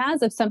that she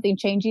has of something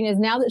changing is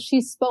now that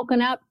she's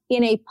spoken up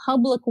in a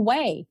public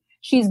way.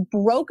 She's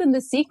broken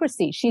the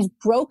secrecy. She's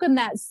broken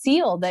that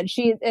seal that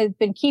she has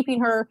been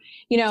keeping her,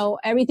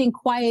 everything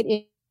quiet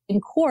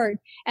in court.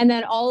 And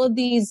then all of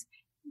these,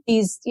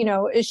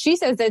 she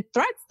says that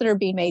threats that are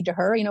being made to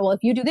her, well,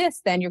 if you do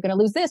this, then you're going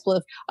to lose this.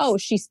 Well,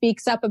 if, she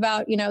speaks up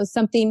about,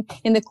 something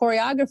in the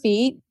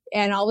choreography,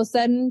 and all of a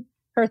sudden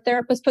her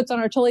therapist puts on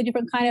her totally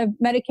different kind of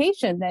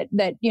medication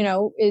that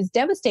is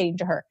devastating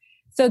to her.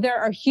 So there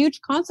are huge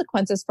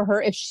consequences for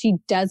her if she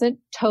doesn't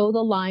toe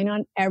the line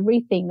on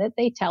everything that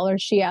they tell her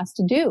she has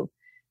to do.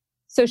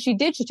 So she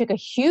did. She took a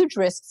huge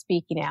risk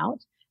speaking out.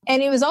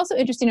 And it was also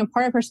interesting, in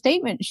part of her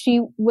statement,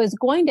 she was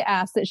going to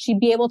ask that she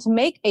be able to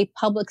make a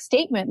public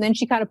statement. And then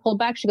she kind of pulled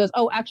back. She goes,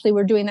 oh, actually,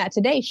 we're doing that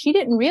today. She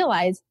didn't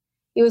realize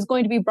it was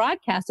going to be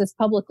broadcast as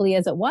publicly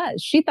as it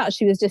was. She thought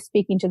she was just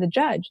speaking to the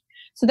judge.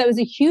 So that was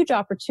a huge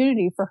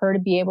opportunity for her to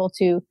be able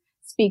to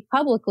speak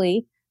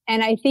publicly.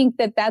 And I think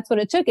that that's what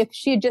it took. If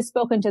she had just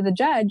spoken to the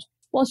judge,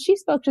 well, she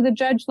spoke to the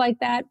judge like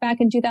that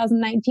back in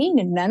 2019,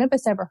 and none of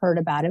us ever heard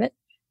about it.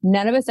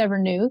 None of us ever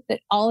knew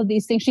that all of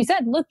these things. She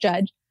said, look,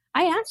 judge,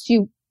 I asked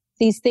you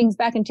these things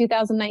back in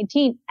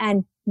 2019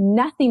 and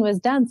nothing was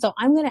done. So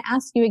I'm going to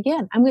ask you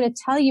again. I'm going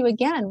to tell you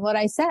again what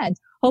I said,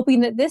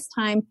 hoping that this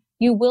time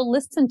you will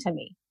listen to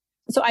me.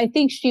 So I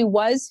think she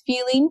was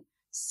feeling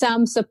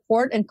some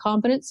support and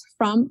confidence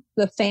from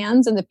the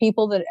fans and the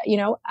people that,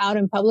 out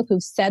in public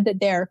who've said that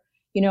they're,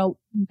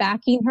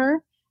 backing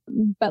her.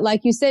 But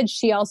like you said,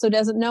 she also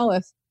doesn't know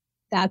if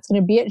that's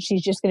going to be it.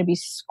 She's just going to be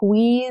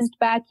squeezed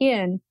back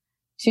in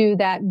to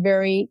that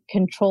very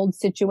controlled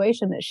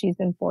situation that she's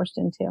been forced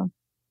into.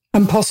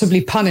 And possibly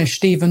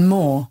punished even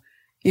more,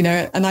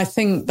 and I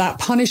think that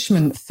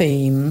punishment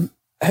theme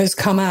has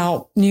come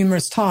out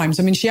numerous times.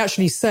 I mean, she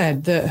actually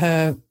said that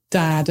her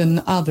dad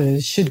and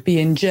others should be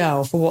in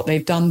jail for what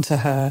they've done to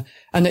her,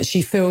 and that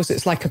she feels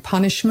it's like a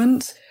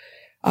punishment.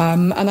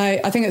 And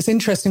I think it's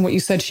interesting what you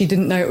said. She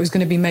didn't know it was going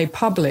to be made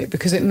public,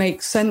 because it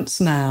makes sense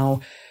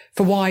now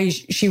for why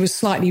she was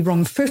slightly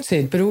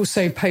wrong-footed, but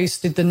also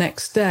posted the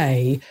next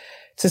day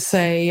to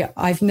say,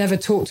 I've never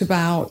talked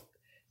about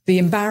the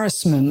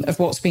embarrassment of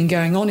what's been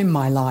going on in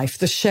my life,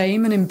 the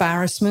shame and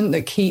embarrassment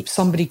that keeps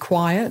somebody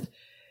quiet.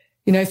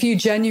 If you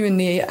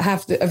genuinely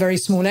have a very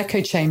small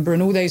echo chamber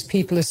and all those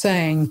people are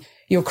saying,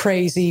 you're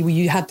crazy,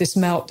 you had this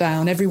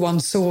meltdown, everyone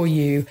saw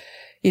you,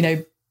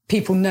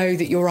 people know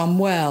that you're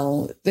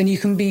unwell, then you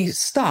can be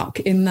stuck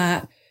in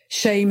that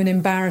shame and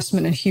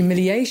embarrassment and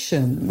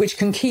humiliation, which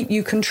can keep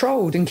you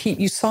controlled and keep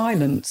you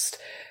silenced.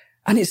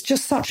 And it's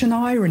just such an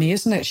irony,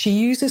 isn't it? She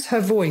uses her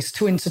voice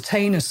to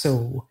entertain us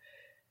all,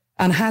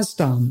 and has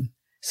done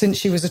since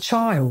she was a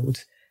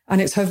child.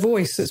 And it's her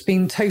voice that's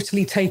been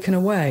totally taken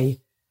away.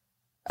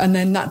 And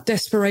then that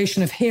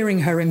desperation of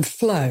hearing her in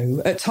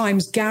flow, at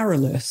times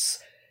garrulous,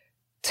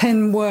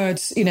 10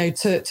 words,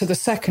 to the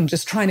second,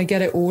 just trying to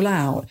get it all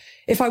out.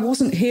 If I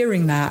wasn't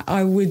hearing that,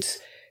 I would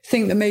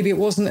think that maybe it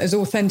wasn't as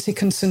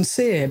authentic and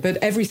sincere, but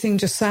everything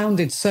just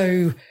sounded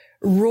so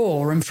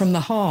raw and from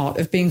the heart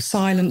of being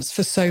silenced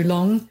for so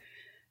long.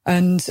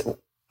 And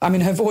I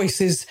mean, her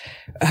voice is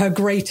her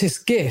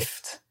greatest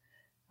gift.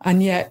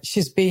 And yet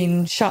she's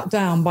been shut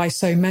down by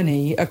so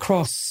many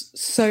across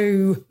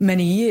so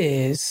many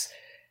years.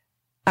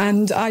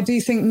 And I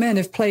do think men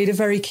have played a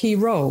very key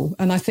role.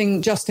 And I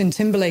think Justin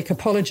Timberlake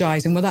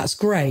apologizing, well, that's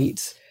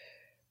great.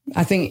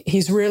 I think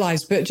he's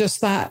realized, but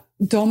just that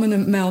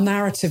dominant male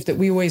narrative that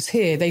we always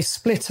hear, they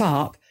split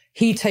up.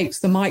 He takes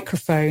the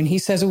microphone. He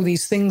says all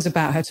these things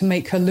about her to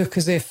make her look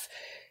as if,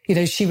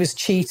 she was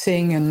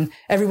cheating, and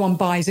everyone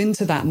buys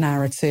into that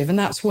narrative. And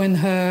that's when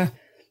her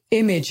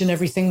image and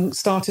everything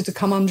started to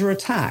come under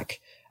attack.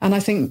 And I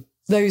think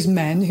those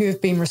men who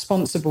have been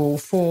responsible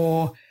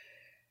for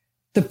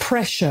the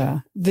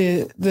pressure,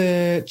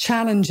 the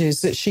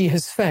challenges that she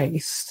has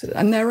faced,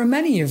 and there are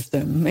many of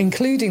them,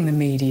 including the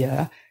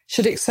media,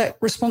 should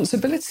accept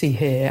responsibility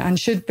here and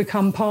should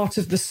become part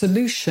of the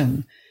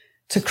solution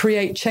to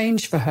create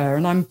change for her.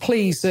 And I'm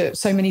pleased that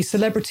so many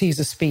celebrities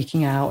are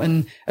speaking out,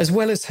 and as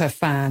well as her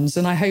fans.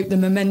 And I hope the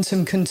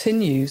momentum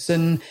continues.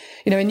 And,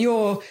 in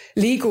your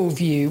legal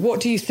view, what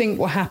do you think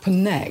will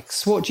happen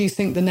next? What do you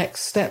think the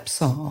next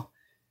steps are?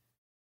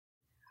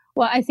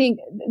 Well, I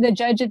think the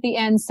judge at the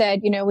end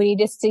said, we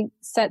need to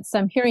set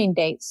some hearing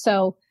dates.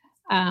 So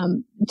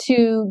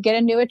to get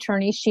a new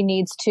attorney, she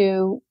needs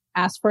to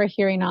ask for a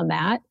hearing on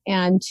that,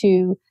 and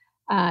to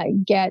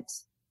get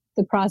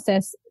the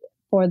process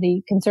for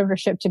the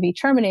conservatorship to be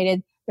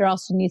terminated, there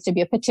also needs to be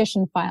a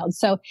petition filed.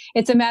 So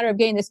it's a matter of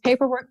getting this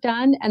paperwork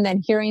done and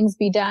then hearings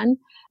be done.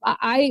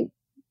 I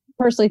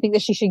personally think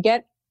that she should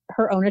get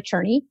her own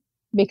attorney,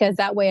 because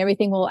that way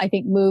everything will, I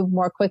think, move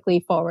more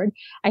quickly forward.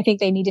 I think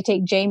they need to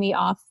take Jamie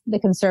off the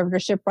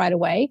conservatorship right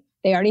away.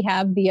 They already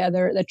have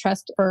the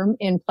trust firm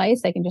in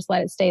place. They can just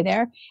let it stay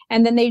there.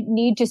 And then they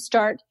need to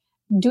start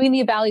doing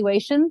the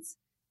evaluations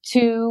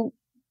to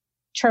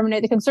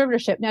terminate the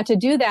conservatorship. Now, to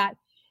do that,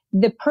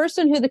 the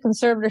person who the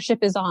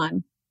conservatorship is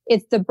on,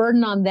 it's the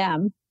burden on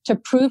them to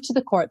prove to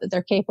the court that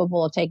they're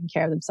capable of taking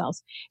care of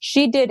themselves.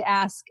 She did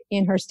ask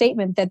in her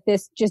statement that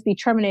this just be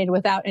terminated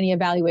without any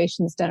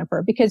evaluations done of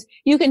her, because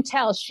you can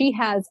tell she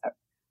has,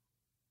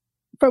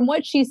 from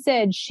what she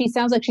said, she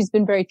sounds like she's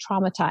been very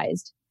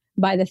traumatized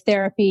by the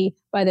therapy,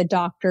 by the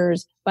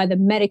doctors, by the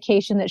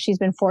medication that she's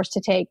been forced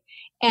to take.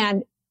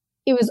 And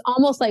it was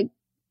almost like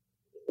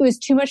it was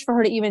too much for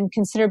her to even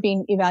consider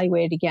being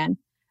evaluated again.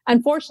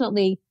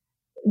 Unfortunately,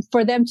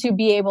 for them to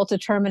be able to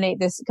terminate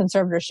this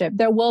conservatorship,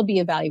 there will be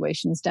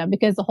evaluations done,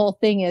 because the whole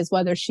thing is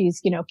whether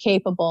she's,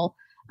 capable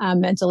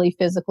mentally,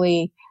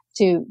 physically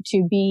to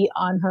be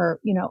on her,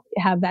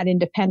 have that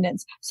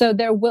independence. So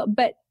there will,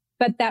 but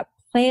that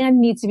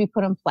plan needs to be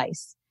put in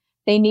place.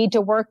 They need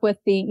to work with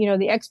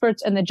the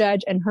experts and the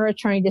judge and her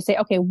attorney to say,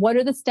 okay, what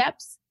are the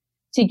steps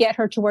to get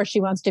her to where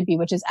she wants to be,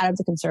 which is out of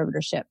the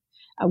conservatorship?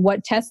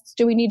 What tests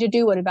do we need to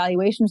do? What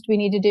evaluations do we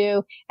need to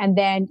do? And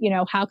then,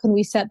 how can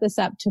we set this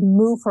up to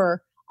move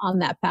her on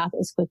that path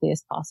as quickly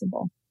as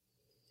possible?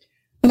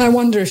 And I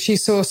wonder if she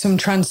saw some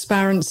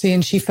transparency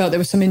and she felt there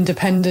was some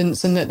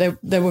independence and that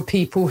there were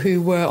people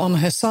who were on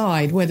her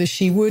side, whether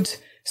she would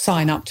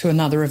sign up to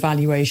another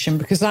evaluation,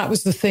 because that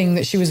was the thing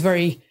that she was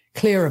very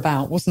clear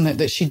about, wasn't it?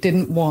 That she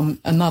didn't want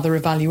another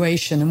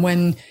evaluation. And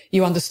when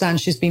you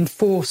understand she's been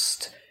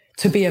forced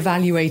to be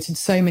evaluated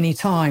so many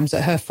times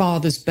at her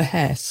father's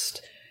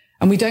behest,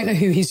 and we don't know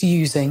who he's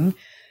using.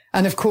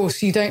 And of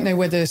course, you don't know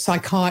whether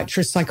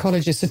psychiatrists,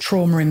 psychologists are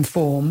trauma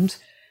informed.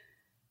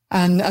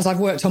 And as I've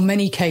worked on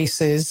many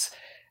cases,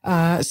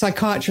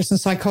 psychiatrists and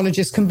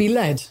psychologists can be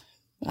led.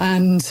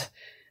 And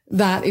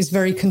that is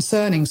very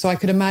concerning. So I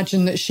could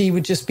imagine that she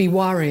would just be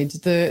worried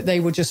that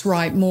they would just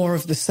write more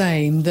of the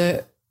same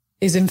that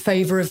is in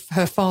favor of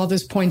her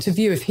father's point of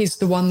view, if he's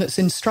the one that's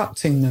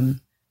instructing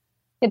them.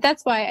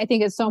 That's why I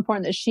think it's so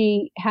important that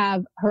she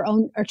have her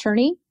own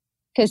attorney,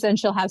 because then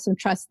she'll have some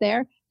trust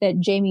there, that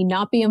Jamie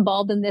not be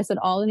involved in this at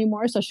all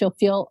anymore. So she'll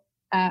feel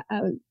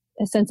a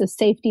sense of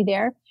safety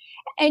there.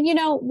 And,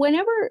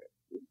 whenever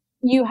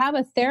you have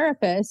a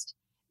therapist,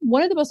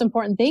 one of the most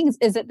important things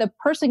is that the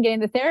person getting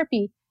the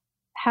therapy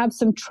have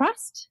some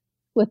trust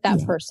with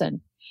that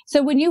person.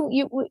 So when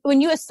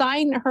you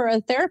assign her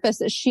a therapist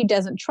that she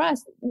doesn't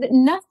trust,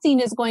 nothing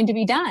is going to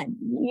be done.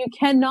 You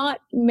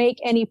cannot make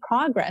any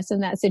progress in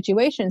that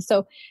situation.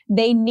 So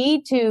they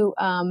need to,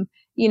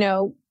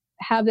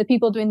 have the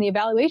people doing the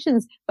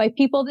evaluations by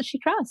people that she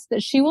trusts,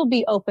 that she will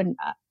be open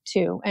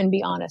to and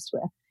be honest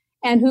with,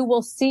 and who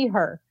will see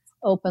her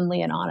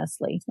openly and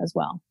honestly as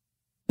well.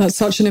 That's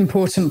such an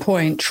important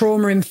point.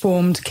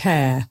 Trauma-informed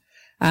care.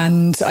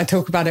 And I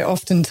talk about it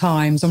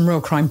oftentimes on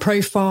Real Crime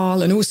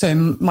Profile and also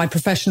in my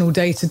professional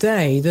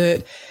day-to-day,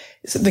 that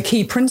the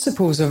key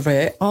principles of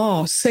it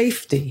are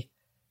safety,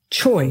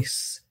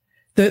 choice,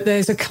 that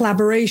there's a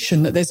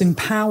collaboration, that there's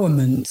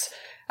empowerment,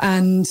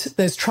 and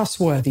there's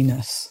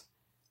trustworthiness.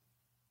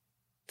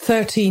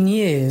 13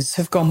 years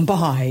have gone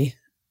by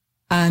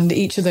and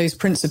each of those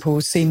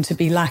principles seem to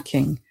be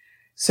lacking.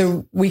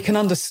 So we can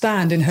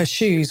understand in her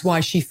shoes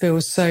why she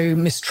feels so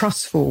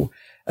mistrustful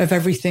of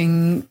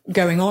everything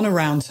going on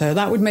around her.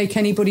 That would make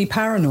anybody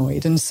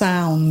paranoid and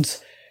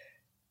sound,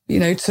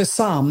 to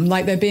some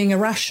like they're being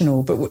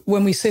irrational. But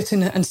when we sit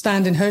in and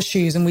stand in her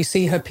shoes and we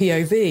see her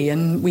POV,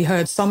 and we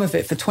heard some of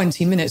it for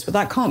 20 minutes, but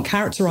that can't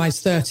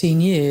characterize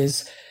 13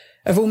 years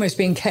of almost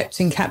being kept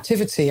in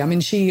captivity. I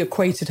mean, she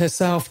equated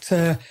herself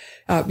to,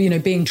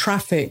 being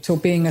trafficked or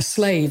being a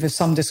slave of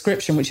some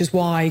description, which is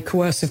why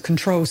coercive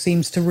control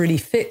seems to really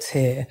fit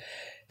here,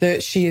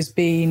 that she has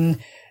been,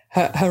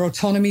 her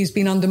autonomy has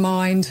been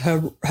undermined,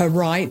 her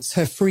rights,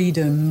 her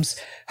freedoms,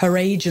 her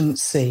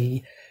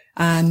agency,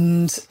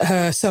 and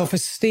her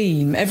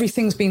self-esteem.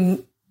 Everything's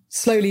been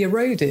slowly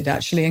eroded,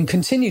 actually, and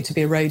continued to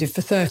be eroded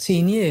for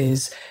 13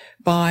 years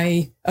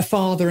by a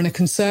father and a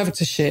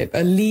conservatorship,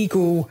 a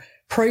legal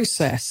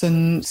process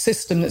and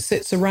system that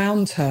sits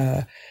around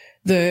her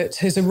that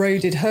has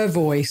eroded her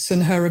voice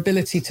and her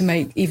ability to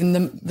make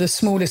even the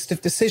smallest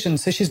of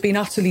decisions. So she's been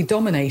utterly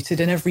dominated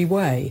in every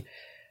way.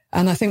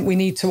 And I think we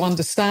need to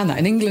understand that.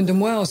 In England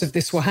and Wales, if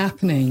this were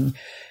happening,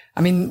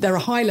 I mean, there are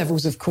high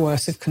levels of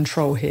coercive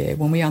control here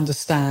when we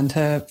understand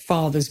her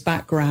father's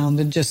background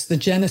and just the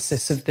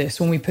genesis of this,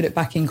 when we put it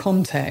back in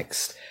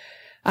context.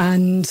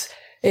 And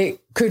it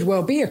could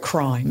well be a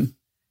crime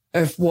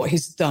of what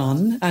he's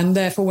done. And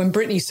therefore, when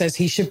Brittany says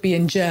he should be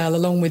in jail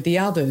along with the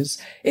others,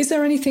 is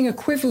there anything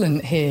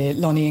equivalent here,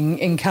 Lonnie,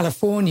 in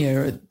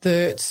California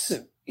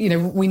that,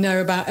 we know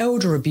about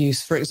elder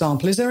abuse, for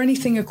example? Is there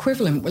anything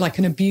equivalent, like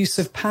an abuse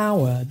of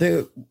power,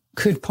 that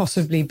could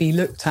possibly be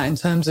looked at in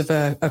terms of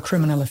a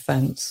criminal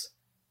offence?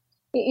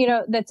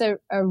 That's a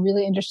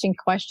really interesting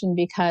question,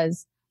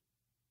 because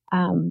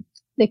the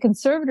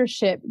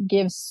conservatorship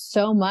gives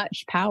so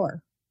much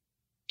power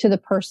to the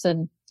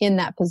person in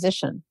that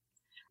position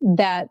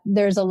that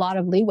there's a lot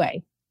of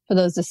leeway for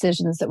those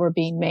decisions that were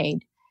being made.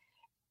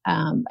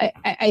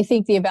 I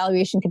think the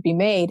evaluation could be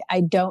made.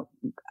 I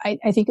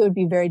think it would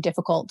be very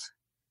difficult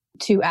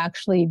to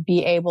actually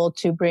be able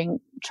to bring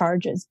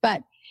charges.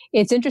 But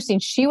it's interesting.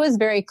 She was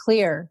very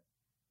clear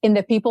in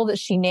the people that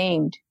she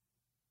named.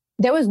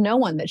 There was no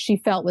one that she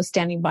felt was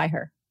standing by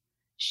her.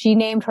 She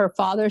named her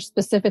father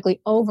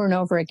specifically over and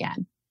over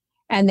again.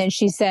 And then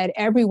she said,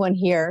 everyone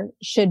here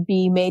should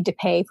be made to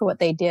pay for what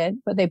they did,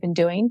 what they've been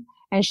doing.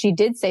 And she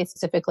did say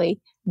specifically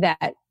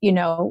that,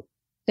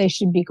 they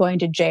should be going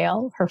to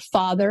jail. Her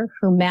father,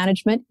 her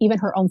management, even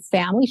her own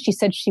family. She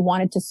said she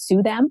wanted to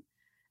sue them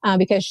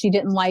because she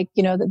didn't like,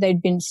 that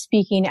they'd been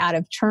speaking out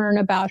of turn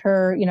about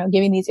her,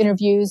 giving these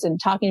interviews and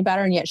talking about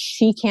her. And yet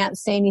she can't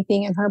say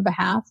anything in her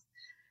behalf.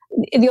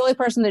 The only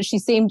person that she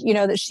seemed,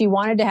 that she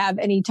wanted to have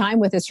any time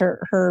with is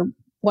her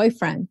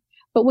boyfriend.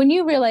 But when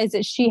you realize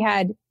that she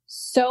had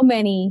so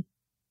many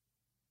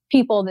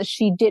people that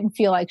she didn't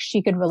feel like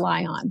she could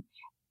rely on,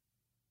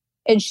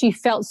 and she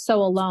felt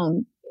so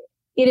alone,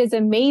 it is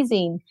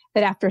amazing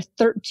that after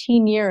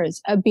 13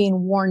 years of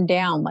being worn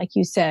down, like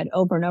you said,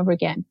 over and over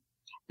again,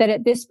 that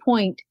at this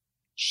point,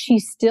 she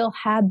still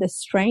had the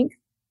strength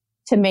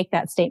to make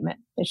that statement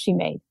that she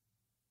made.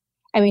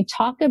 I mean,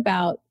 talk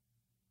about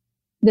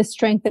the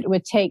strength that it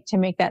would take to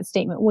make that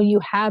statement when you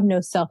have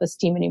no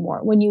self-esteem anymore,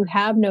 when you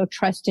have no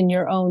trust in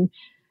your own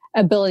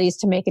abilities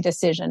to make a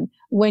decision,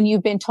 when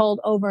you've been told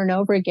over and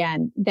over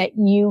again that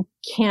you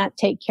can't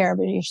take care of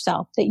it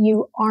yourself, that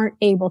you aren't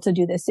able to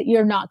do this, that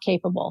you're not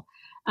capable,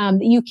 that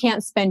you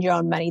can't spend your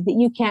own money, that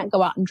you can't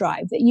go out and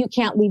drive, that you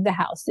can't leave the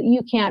house, that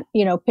you can't,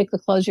 pick the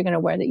clothes you're going to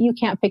wear, that you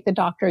can't pick the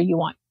doctor you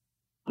want,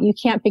 you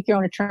can't pick your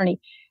own attorney.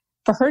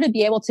 For her to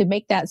be able to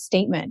make that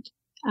statement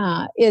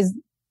is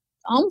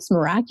almost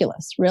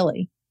miraculous,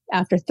 really,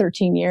 after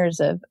 13 years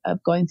of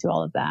going through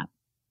all of that.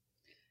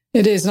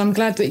 It is. And I'm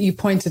glad that you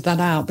pointed that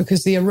out,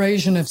 because the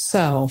erosion of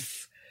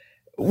self,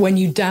 when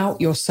you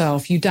doubt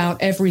yourself, you doubt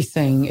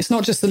everything. It's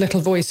not just the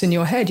little voice in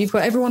your head. You've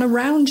got everyone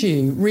around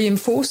you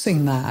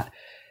reinforcing that.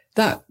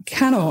 That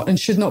cannot and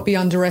should not be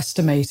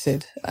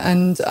underestimated.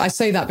 And I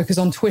say that because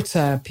on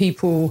Twitter,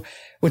 people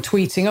were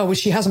tweeting, oh, well,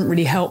 she hasn't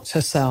really helped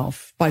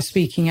herself by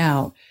speaking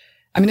out.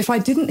 I mean, if I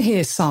didn't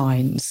hear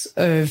signs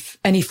of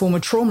any form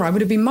of trauma, I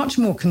would have been much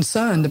more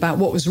concerned about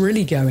what was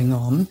really going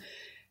on.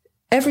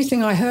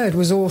 Everything I heard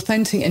was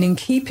authentic and in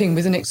keeping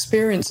with an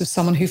experience of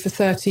someone who for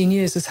 13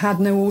 years has had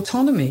no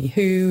autonomy,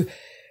 who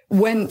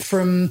went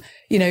from,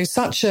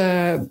 such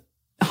a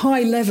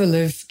high level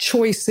of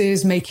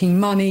choices, making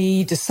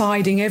money,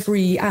 deciding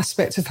every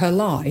aspect of her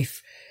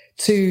life,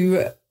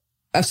 to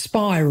a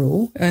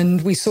spiral.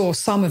 And we saw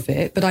some of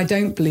it, but I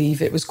don't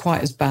believe it was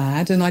quite as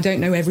bad. And I don't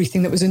know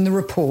everything that was in the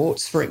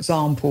reports, for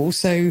example.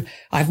 So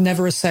I've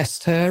never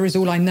assessed her.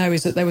 All I know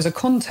is that there was a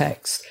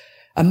context.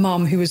 A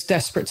mum who was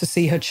desperate to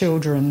see her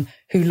children,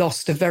 who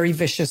lost a very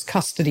vicious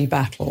custody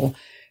battle,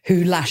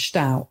 who lashed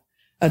out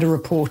at a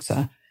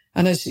reporter.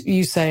 And as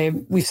you say,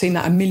 we've seen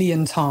that a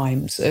million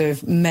times,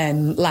 of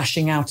men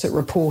lashing out at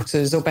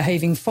reporters or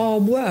behaving far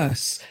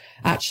worse,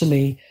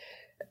 actually.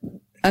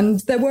 And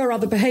there were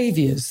other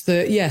behaviours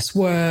that, yes,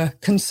 were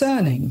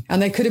concerning.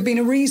 And there could have been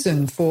a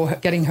reason for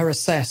getting her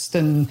assessed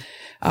and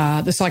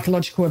the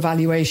psychological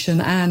evaluation,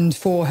 and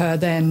for her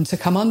then to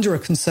come under a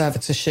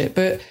conservatorship.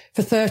 But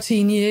for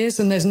 13 years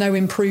and there's no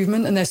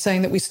improvement, and they're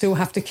saying that we still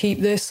have to keep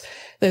this,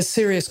 there's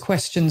serious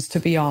questions to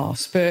be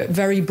asked. But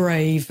very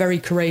brave, very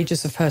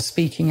courageous of her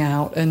speaking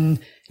out. And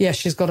yes,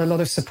 she's got a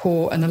lot of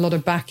support and a lot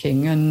of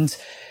backing. And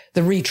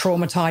the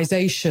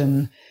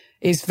re-traumatization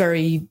is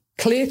very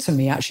clear to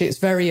me, actually. It's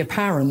very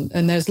apparent.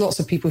 And there's lots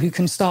of people who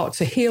can start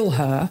to heal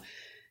her.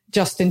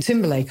 Justin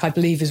Timberlake, I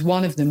believe, is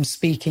one of them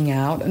speaking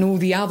out, and all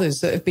the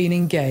others that have been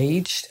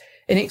engaged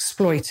in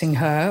exploiting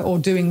her or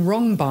doing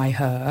wrong by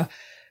her,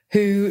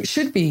 who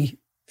should be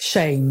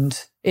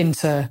shamed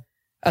into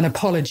an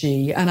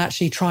apology and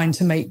actually trying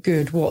to make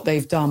good what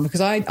they've done.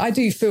 Because I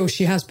do feel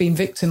she has been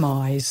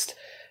victimized,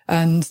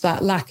 and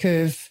that lack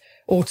of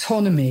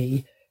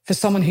autonomy for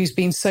someone who's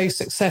been so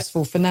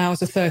successful for now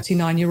as a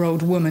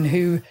 39-year-old woman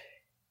who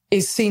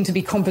is seen to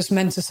be compos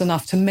mentis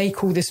enough to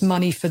make all this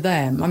money for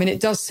them. I mean, it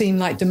does seem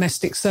like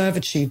domestic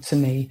servitude to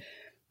me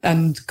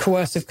and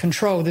coercive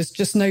control. There's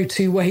just no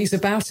two ways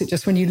about it.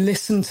 Just when you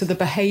listen to the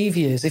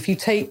behaviours, if you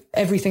take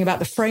everything about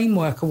the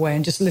framework away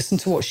and just listen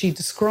to what she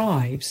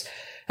describes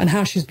and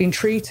how she's been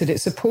treated,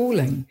 it's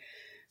appalling.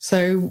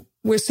 So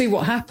we'll see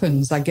what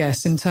happens, I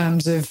guess, in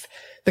terms of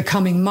the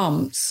coming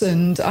months.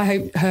 And I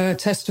hope her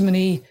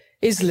testimony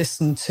is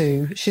listened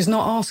to. She's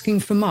not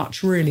asking for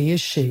much, really, is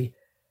she?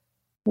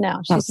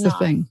 No, she's That's not.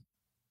 the thing.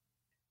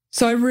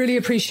 So I really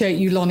appreciate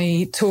you,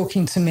 Lonnie,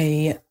 talking to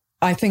me.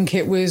 I think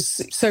it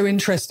was so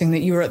interesting that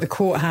you were at the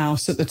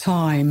courthouse at the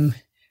time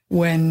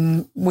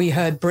when we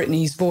heard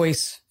Britney's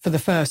voice for the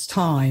first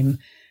time.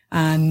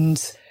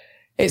 And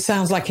it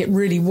sounds like it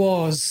really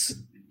was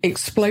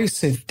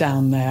explosive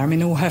down there. I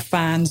mean, all her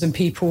fans and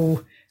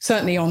people,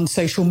 certainly on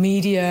social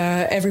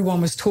media,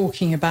 everyone was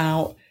talking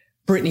about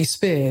Britney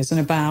Spears and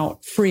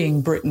about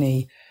freeing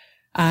Britney.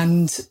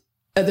 And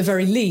at the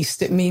very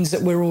least, it means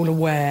that we're all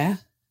aware.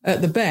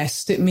 At the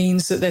best, it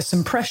means that there's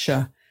some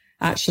pressure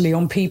actually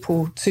on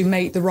people to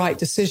make the right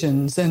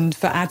decisions and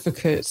for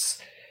advocates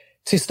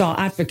to start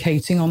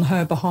advocating on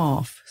her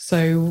behalf.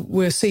 So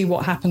we'll see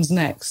what happens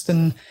next.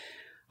 And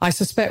I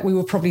suspect we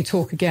will probably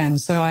talk again.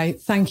 So I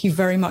thank you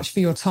very much for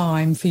your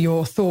time, for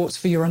your thoughts,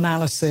 for your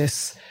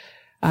analysis.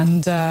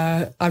 And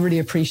I really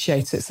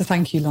appreciate it. So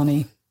thank you,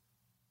 Lonnie.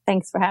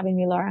 Thanks for having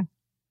me, Laura.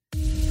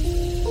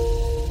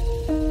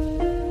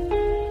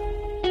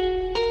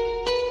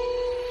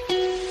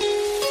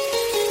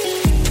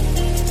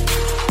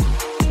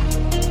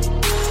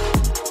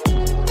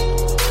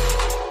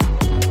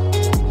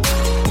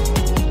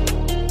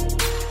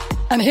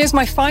 Here's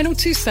my final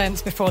 2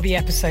 cents before the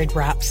episode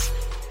wraps.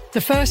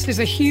 The first is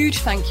a huge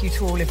thank you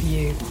to all of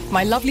you,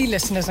 my lovely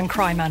listeners and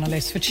crime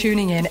analysts, for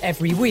tuning in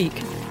every week.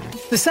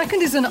 The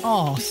second is an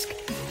ask.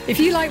 If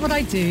you like what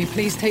I do,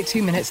 please take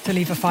 2 minutes to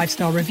leave a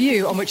 5-star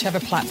review on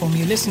whichever platform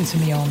you listen to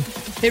me on.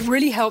 It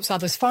really helps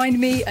others find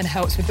me and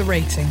helps with the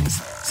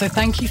ratings. So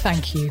thank you,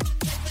 thank you.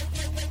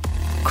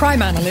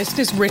 Crime Analyst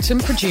is written,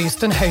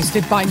 produced and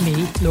hosted by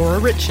me, Laura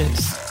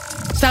Richards.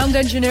 Sound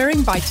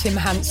engineering by Tim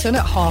Hansen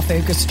at Half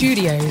Ogre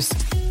Studios.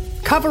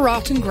 Cover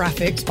art and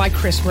graphics by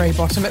Chris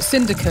Rowbottom at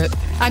Syndicate.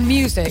 And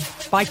music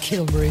by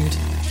Kilrude.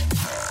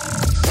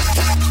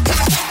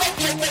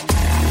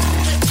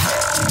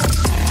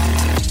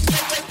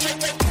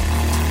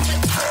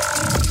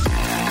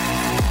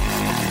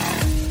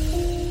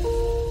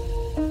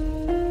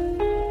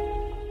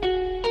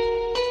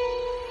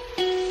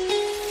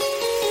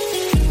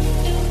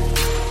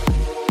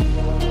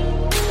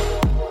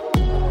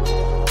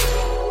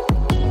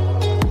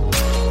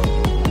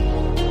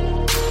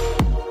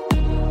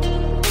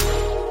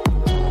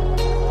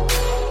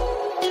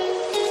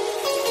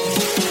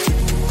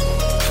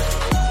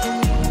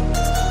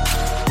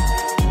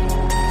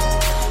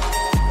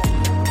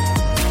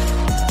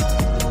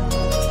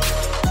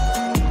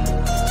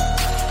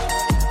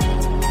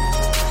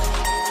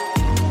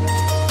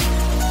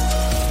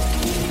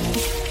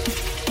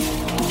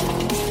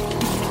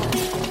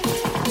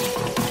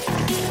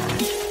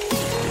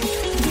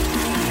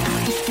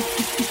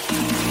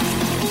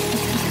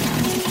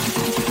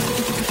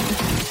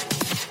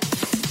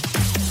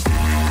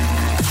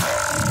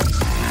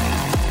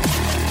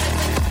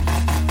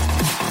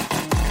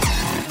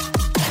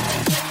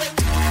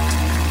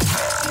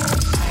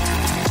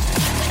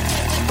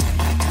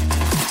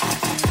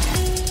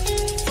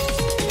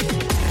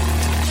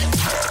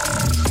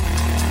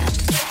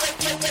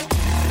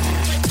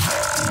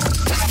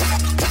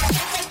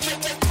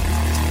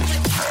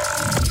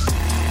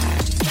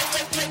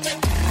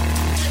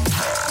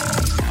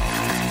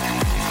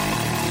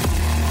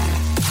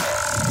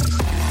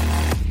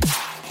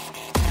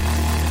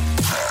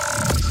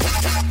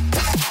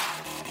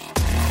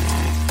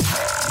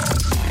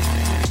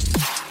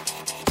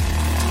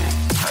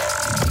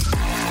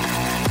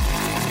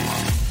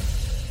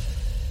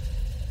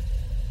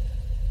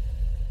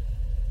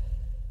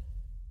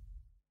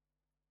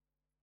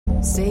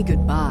 Say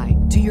goodbye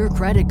to your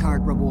credit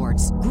card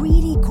rewards.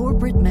 Greedy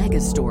corporate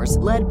mega stores,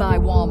 led by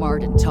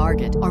Walmart and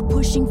Target, are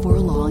pushing for a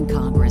law in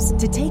Congress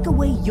to take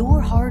away your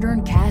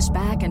hard-earned cash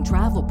back and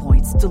travel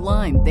points to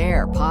line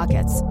their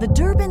pockets. The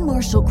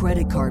Durbin-Marshall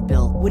credit card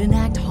bill would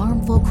enact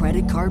harmful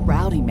credit card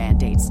routing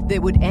mandates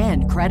that would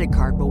end credit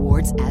card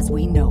rewards as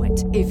we know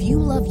it. If you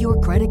love your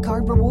credit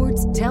card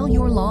rewards, tell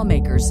your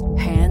lawmakers,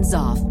 hands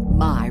off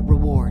my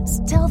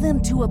rewards. Tell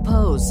them to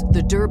oppose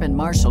the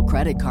Durbin-Marshall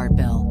credit card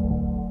bill.